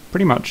heading, it's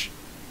pretty much.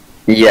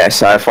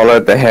 Yes, I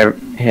followed the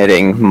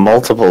heading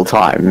multiple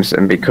times,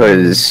 and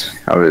because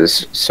I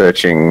was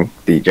searching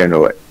the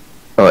general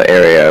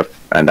area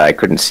and I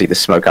couldn't see the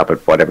smoke up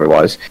at whatever it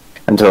was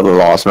until the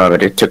last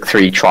moment, it took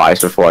 3 tries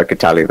before I could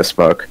tally the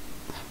smoke.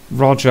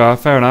 Roger,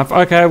 fair enough.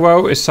 Okay,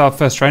 well, it's our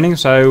first training,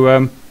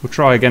 so we'll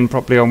try again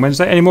properly on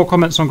Wednesday. Any more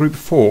comments on Group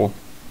 4?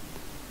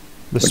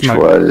 The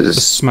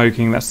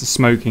smoking, that's the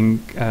smoking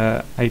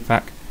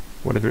AFAC,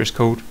 whatever it's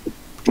called.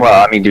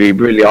 Well, I mean, to be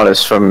brutally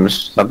honest, from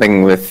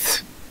something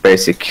with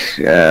basic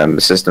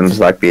systems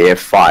like the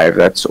F5,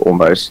 that's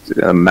almost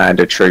a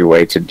mandatory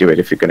way to do it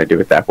if you're going to do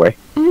it that way.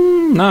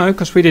 No,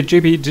 because we did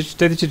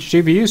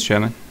GBUs,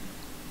 Sherman.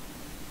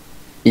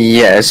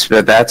 Yes,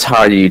 but that's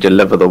how you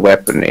deliver the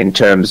weapon. In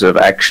terms of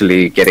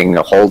actually getting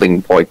a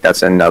holding point,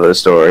 that's another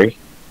story.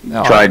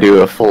 No. Try to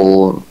do a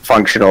full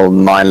functional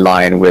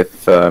 9-line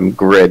with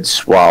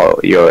grids while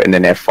you're in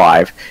an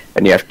F5,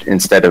 and you have to,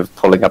 instead of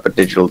pulling up a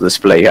digital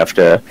display, you have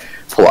to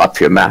pull up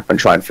your map and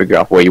try and figure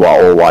out where you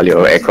are all while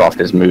your aircraft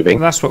is moving.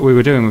 Well, that's what we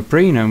were doing with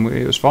Preen, and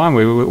it was fine.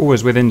 We were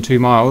always within 2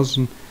 miles,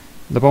 and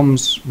the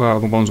bombs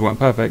weren't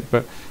perfect,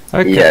 but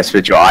okay. Yes,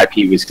 but your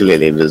IP was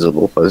clearly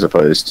visible as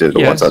opposed to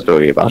the ones I'm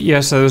talking about.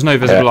 Yes, so there was no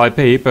visible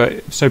IP,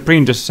 but so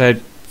Preen just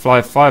said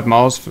fly 5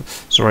 miles,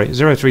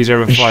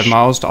 0305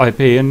 miles to IP,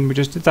 and we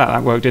just did that.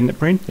 That worked, didn't it,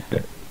 Preen?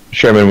 Yeah.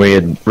 Sherman, we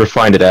had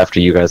refined it after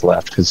you guys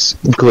left, because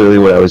clearly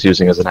what I was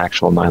using as an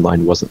actual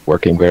 9-line wasn't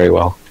working very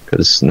well,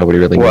 because nobody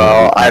really knew.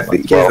 Well,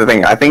 here's the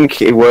thing. I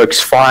think it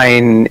works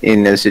fine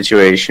in a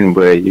situation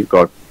where you've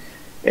got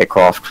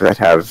aircraft that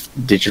have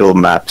digital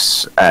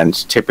maps and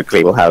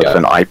typically will have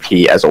an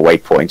IP as a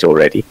waypoint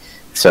already.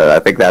 So I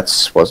think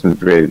that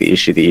wasn't really the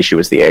issue. The issue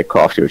was the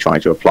aircraft you were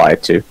trying to apply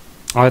it to.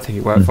 I think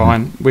it worked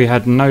fine. We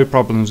had no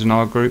problems in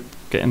our group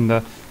getting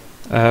the...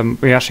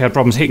 we actually had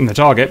problems hitting the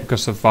target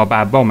because of our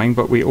bad bombing,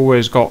 but we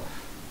always got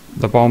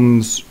the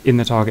bombs in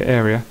the target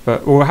area.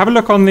 But we'll have a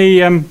look on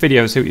the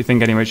video, see what you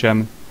think anyway,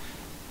 Sherman.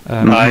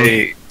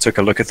 I took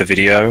a look at the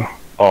video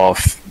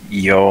of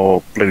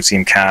your blue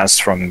team CAS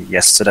from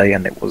yesterday,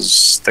 and the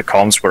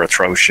comms were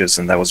atrocious,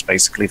 and there was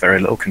basically very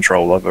little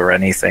control over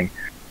anything.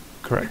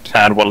 Correct.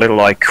 And what little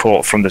I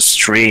caught from the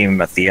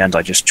stream at the end,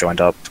 I just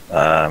joined up.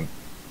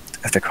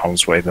 The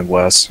comms were even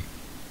worse.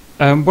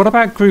 What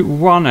about Group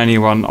 1,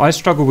 anyone? I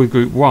struggled with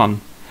Group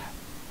 1.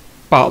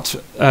 But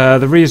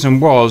the reason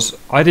was,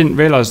 I didn't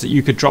realise that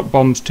you could drop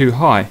bombs too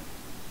high.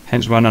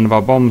 Hence why none of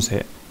our bombs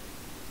hit.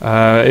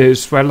 It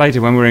was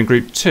later when we were in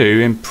Group 2,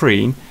 in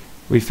Preen,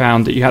 we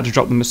found that you had to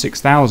drop them at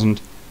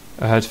 6,000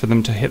 for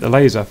them to hit the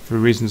laser, for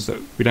reasons that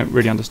we don't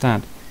really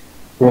understand.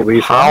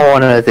 How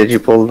on earth did you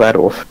pull that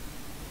off?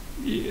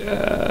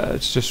 Yeah,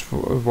 it's just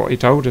what he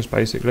told us,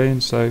 basically,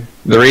 and so...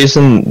 The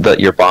reason that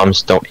your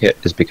bombs don't hit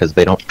is because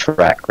they don't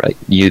track, right?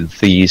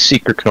 The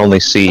seeker can only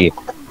see,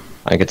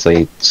 I could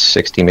say,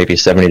 60, maybe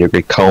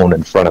 70-degree cone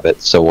in front of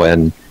it, so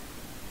when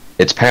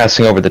it's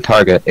passing over the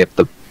target, if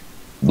the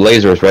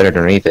laser is right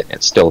underneath it,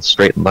 it's still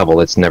straight and level,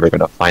 it's never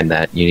going to find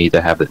that. You need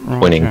to have it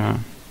pointing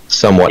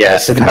somewhat.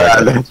 Yes,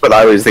 that's what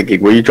I was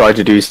thinking. Were you trying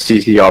to do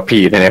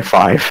CCRP in an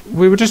F5?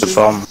 We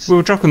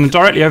were dropping them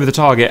directly over the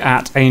target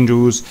at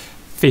Angels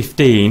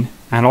 15,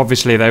 and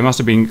obviously they must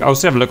have been... I'll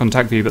still have a look on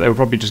TAC view, but they were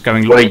probably just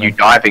going... Were you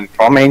diving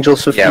from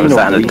Angels 15? Yeah, was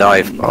that in a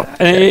dive?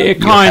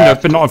 It kind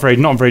of, but not a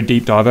very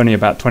deep dive, only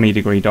about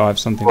 20-degree dive,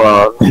 something like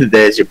that. Well,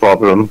 there's your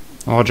problem.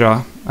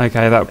 Roger.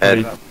 Okay, that would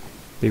probably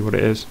be what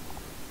it is.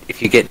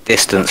 If you get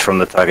distance from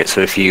the target, so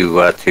if you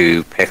were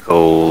to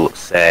pickle,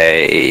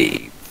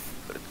 say,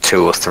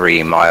 2 or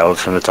 3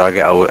 miles from the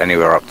target,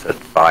 anywhere up to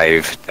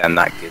 5, then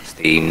that gives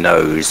the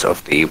nose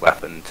of the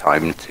weapon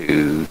time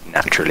to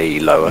naturally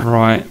lower.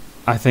 Right.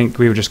 I think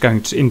we were just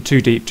going in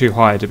too deep, too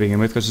high to begin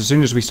with, because as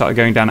soon as we started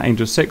going down at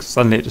Angel 6,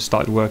 suddenly it just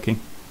started working.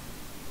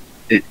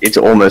 It's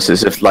almost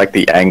as if like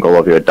the angle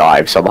of your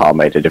dive somehow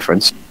made a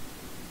difference.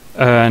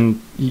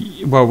 And,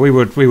 well, we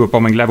were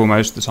bombing level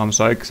most of the time,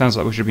 so it sounds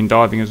like we should have been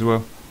diving as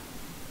well.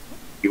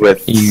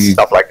 With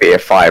stuff like the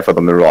F5 or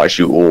the Mirage,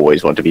 you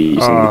always want to be using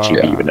the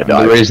GPU in a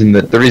dive. The reason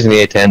the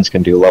A10s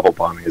can do level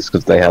bombing is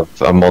because they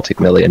have a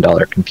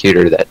multi-million-dollar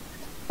computer that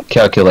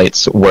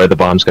calculates where the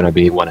bomb's going to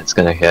be, when it's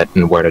going to hit,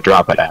 and where to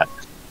drop it at.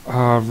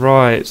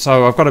 Right.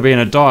 So I've got to be in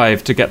a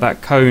dive to get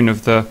that cone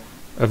of the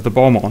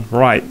bomb on.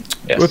 Right.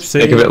 Yes. Whoopsie.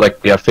 Think of it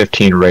like the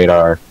F-15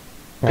 radar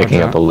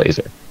picking up a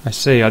laser. I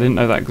see. I didn't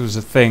know that was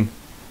a thing.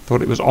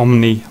 Thought it was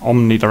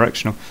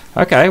omnidirectional.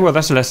 Okay. Well,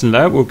 that's a lesson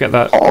learned. We'll get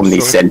that.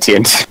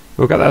 Omnisentient.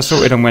 We'll get that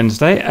sorted on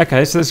Wednesday.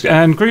 Okay. So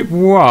and Group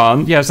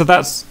 1. Yeah. So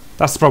that's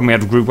the problem we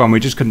had with Group 1. We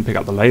just couldn't pick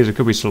up the laser,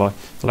 could we, Sly?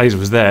 The laser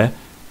was there.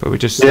 But we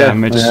just,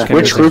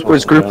 Which group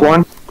was Group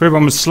 1? Group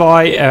 1 was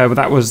Sly.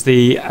 That was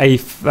the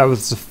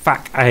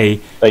FAC A.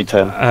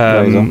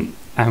 A10.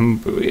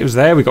 And it was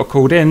there. We got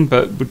called in,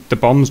 but the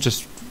bombs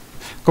just.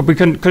 God, we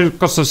couldn't.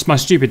 Because of my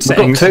stupid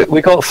settings.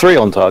 We got 3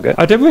 on target.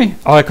 Oh, did we?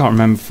 Oh, I can't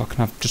remember. Fucking,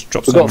 I've just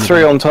dropped. We got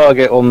 3 on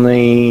target on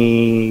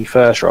the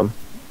first run.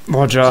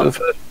 Roger. So the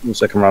first and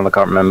second run, I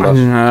can't remember.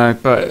 No,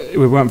 but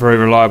we weren't very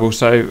reliable.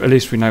 So at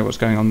least we know what's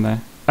going on there.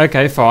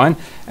 Okay, fine.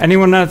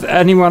 Anyone have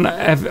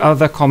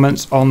other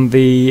comments on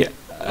the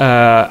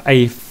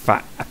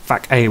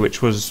FAC A,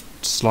 which was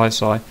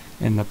Sly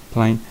in the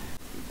plane?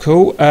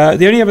 Cool.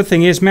 The only other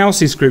thing is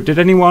Mousie's group.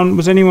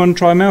 Was anyone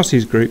try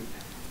Mousie's group?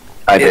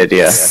 I did,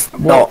 yes.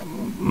 What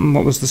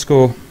was the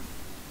score?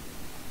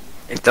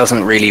 It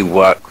doesn't really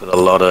work with a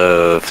lot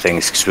of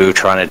things because we were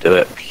trying to do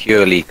it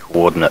purely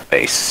coordinate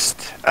based.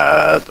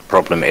 The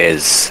problem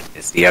is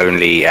the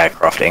only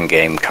aircraft in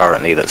game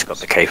currently that's got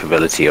the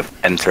capability of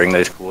entering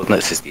those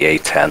coordinates is the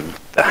A10.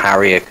 The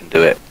Harrier can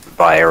do it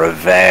via a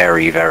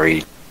very,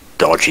 very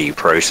dodgy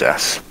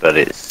process, but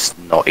it's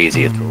not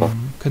easy at all.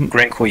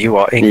 Grinkle, you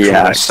are incorrect.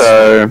 Yeah,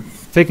 so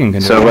Figgin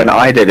can do when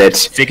I did it,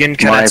 Figgin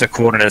can enter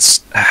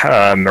coordinates,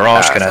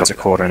 Mirage can enter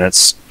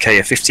coordinates,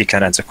 KF50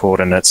 can enter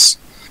coordinates.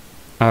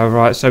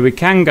 Right, so we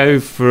can go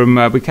from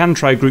we can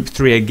try Group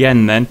 3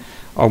 again then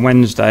on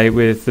Wednesday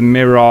with the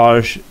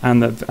Mirage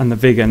and the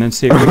Vigan and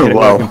see if we get it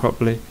working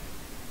properly.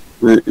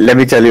 Let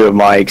me tell you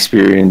my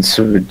experience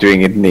of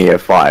doing it in the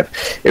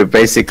F5. It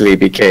basically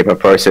became a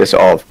process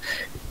of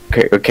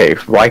okay,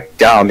 write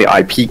down the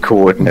IP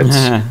coordinates,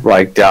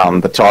 write down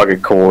the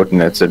target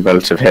coordinates and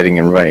relative heading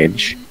and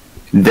range.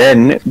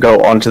 Then go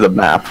onto the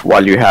map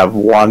while you have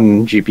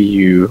one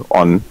GPU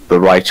on the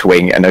right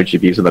wing and no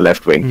GPUs on the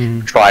left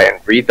wing. Try and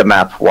read the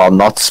map while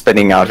not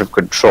spinning out of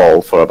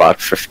control for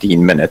about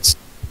 15 minutes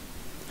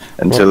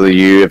until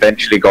you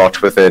eventually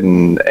got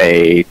within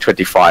a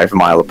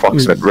 25-mile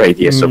approximate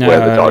radius of where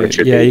the target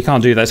should be. Yeah, you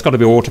can't do that. It's got to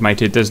be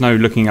automated. There's no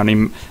looking on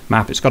the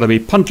map. It's got to be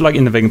punch like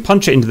in the Vig,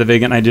 punch it into the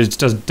Vig, and it just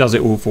does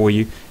it all for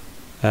you.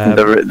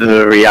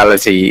 The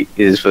reality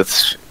is with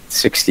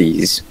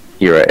 60s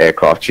era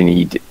aircraft, you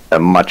need a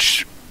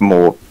much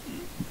more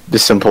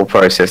simple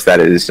process that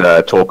is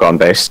talk-on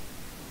based.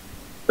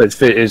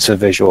 It's a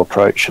visual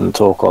approach and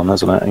talk-on,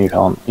 isn't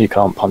it? You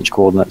can't punch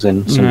coordinates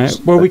in. No.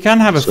 Well, we can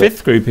have a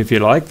 5th group if you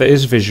like that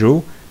is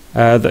visual,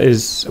 That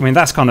is, I mean,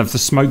 that's kind of the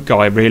smoke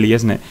guy, really,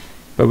 isn't it?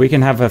 But we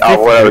can have a.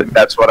 Well,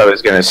 that's what I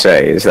was going to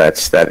say. Is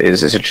that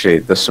is essentially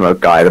the smoke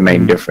guy. The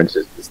main difference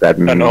is that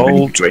an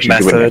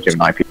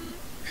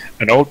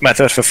old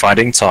method for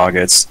finding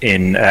targets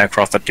in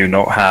aircraft that do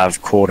not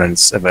have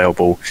coordinates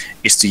available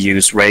is to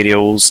use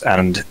radials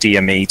and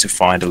DME to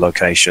find a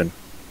location.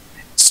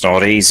 It's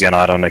not easy, and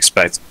I don't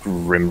expect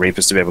Grim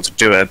Reapers to be able to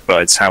do it,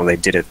 but it's how they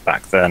did it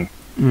back then.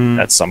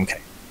 At some case.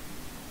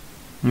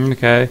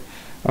 Okay.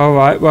 All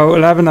right. Well,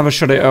 we'll have another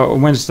shot at it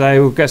on Wednesday.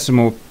 We'll get some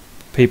more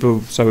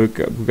people, so we'll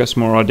get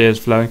some more ideas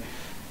flowing,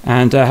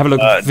 and have a look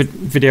at the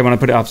video when I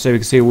put it up, so we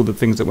can see all the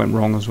things that went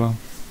wrong as well.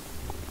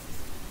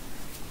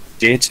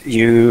 Did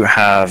you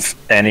have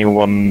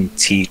anyone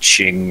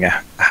teaching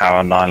how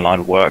a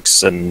 9-line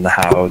works and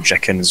how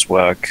check-ins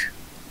work?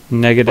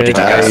 Negative.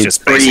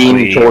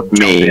 Green taught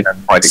me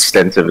quite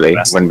extensively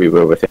when we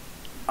were with him.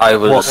 I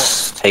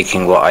was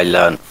taking what I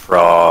learned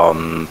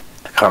from,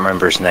 I can't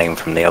remember his name,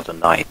 from the other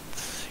night,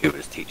 who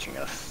was teaching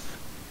us.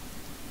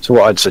 So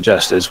what I'd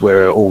suggest is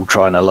we're all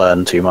trying to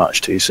learn too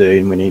much too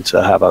soon. We need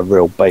to have a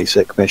real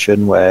basic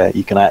mission where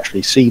you can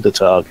actually see the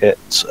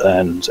targets,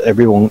 and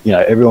everyone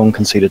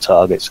can see the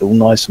targets, all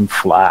nice and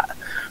flat.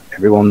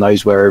 Everyone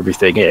knows where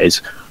everything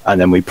is, and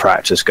then we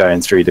practice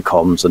going through the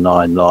comms, the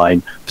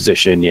 9-line,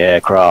 positioning the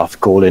aircraft,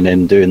 calling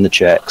in, doing the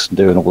checks, and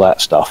doing all that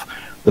stuff.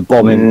 The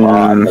bombing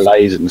part and the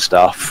lasing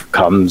stuff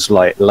comes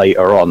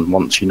later on,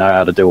 once you know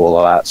how to do all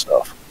of that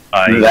stuff.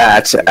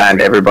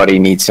 And everybody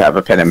needs to have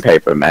a pen and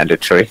paper,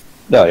 mandatory.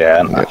 Oh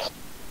yeah.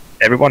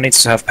 Everyone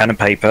needs to have pen and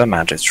paper,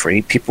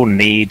 mandatory. People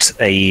need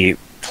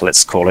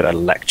let's call it a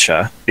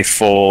lecture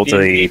before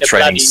the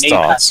training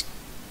starts.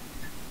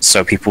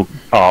 So people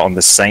are on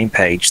the same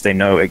page. They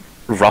know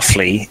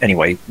roughly,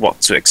 anyway, what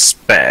to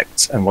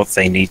expect and what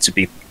they need to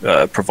be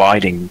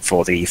providing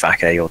for the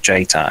FAC or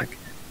JTAC.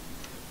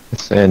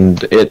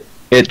 And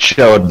it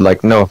showed,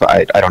 like, no,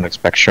 I don't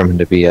expect Sherman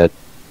to be an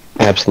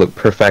absolute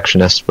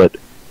perfectionist, but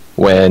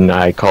when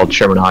I called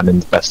Sherman on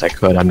and the best I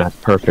could, I'm not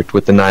perfect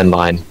with the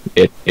 9-line,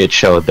 it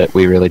showed that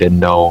we really didn't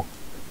know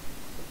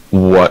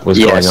what was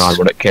going on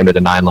when it came to the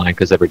 9-line,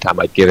 because every time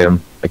I'd give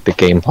him like the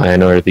game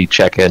plan or the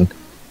check-in,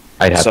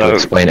 I'd have to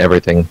explain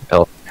everything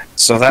else.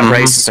 So that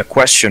raises a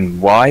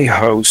question: why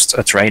host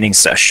a training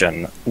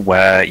session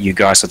where you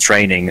guys are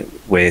training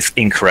with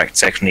incorrect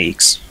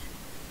techniques?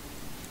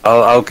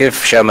 I'll give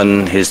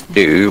Sherman his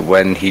due.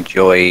 When he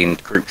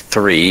joined Group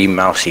 3,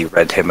 Mousy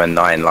read him a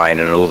 9-line,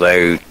 and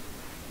although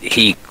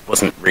he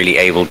wasn't really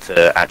able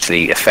to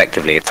actually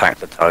effectively attack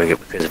the target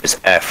because of his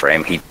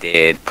airframe, he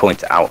did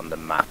point it out on the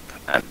map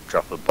and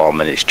drop a bomb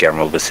in its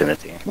general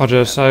vicinity.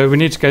 Roger, so we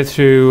need to go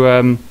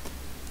through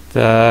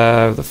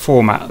the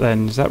format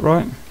then, is that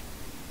right?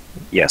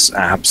 Yes,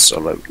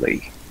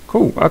 absolutely.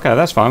 Cool, okay,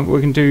 that's fine. We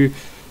can do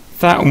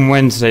that on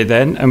Wednesday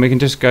then, and we can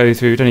just go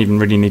through, don't even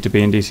really need to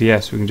be in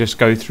DCS, we can just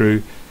go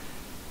through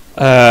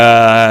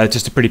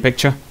just a pretty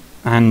picture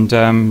and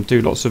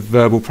do lots of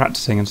verbal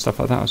practicing and stuff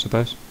like that, I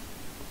suppose.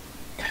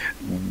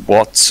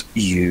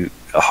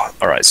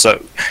 Alright,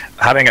 so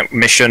having a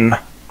mission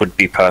would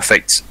be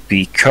perfect,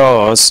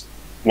 because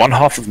one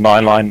half of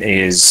 9-line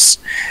is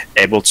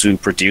able to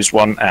produce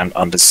one and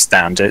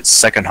understand it.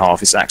 Second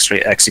half is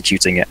actually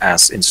executing it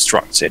as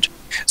instructed.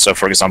 So,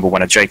 for example,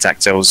 when a JTAC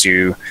tells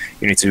you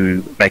you need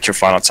to make your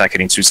final attack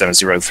in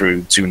 270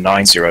 through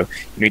 290, you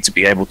need to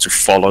be able to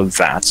follow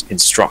that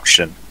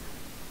instruction.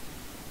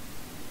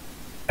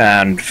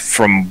 And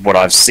from what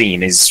I've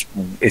seen is,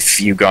 if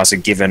you guys are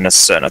given a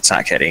certain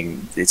attack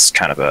heading, it's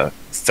kind of a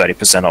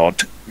 30%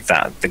 odd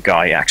that the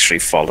guy actually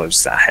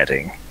follows that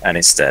heading and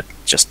instead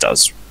just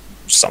does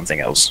something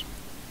else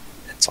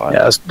entirely.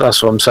 Yeah,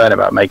 that's what I'm saying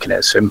about making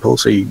it simple.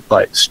 So you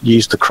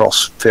use the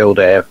cross field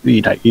air,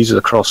 use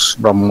the cross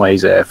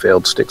runways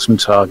airfield, stick some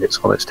targets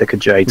on it, stick a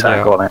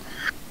JTAC on it,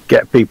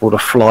 get people to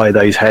fly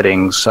those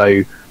headings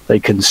so they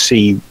can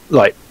see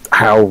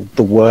how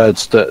the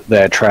words that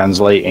they're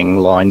translating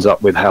lines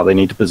up with how they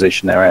need to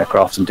position their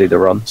aircraft and do the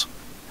runs.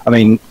 I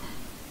mean,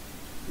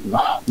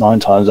 9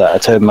 times out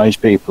of 10,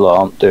 most people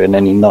aren't doing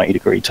any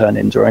 90-degree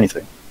turn-ins or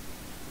anything.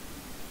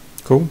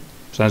 Cool,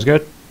 sounds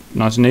good.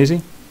 Nice and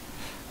easy.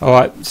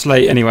 Alright, it's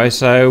late anyway,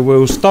 so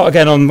we'll start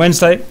again on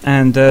Wednesday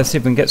and see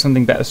if we can get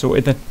something better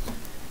sorted then.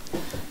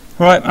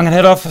 Alright, I'm going to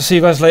head off. I'll see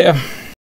you guys later.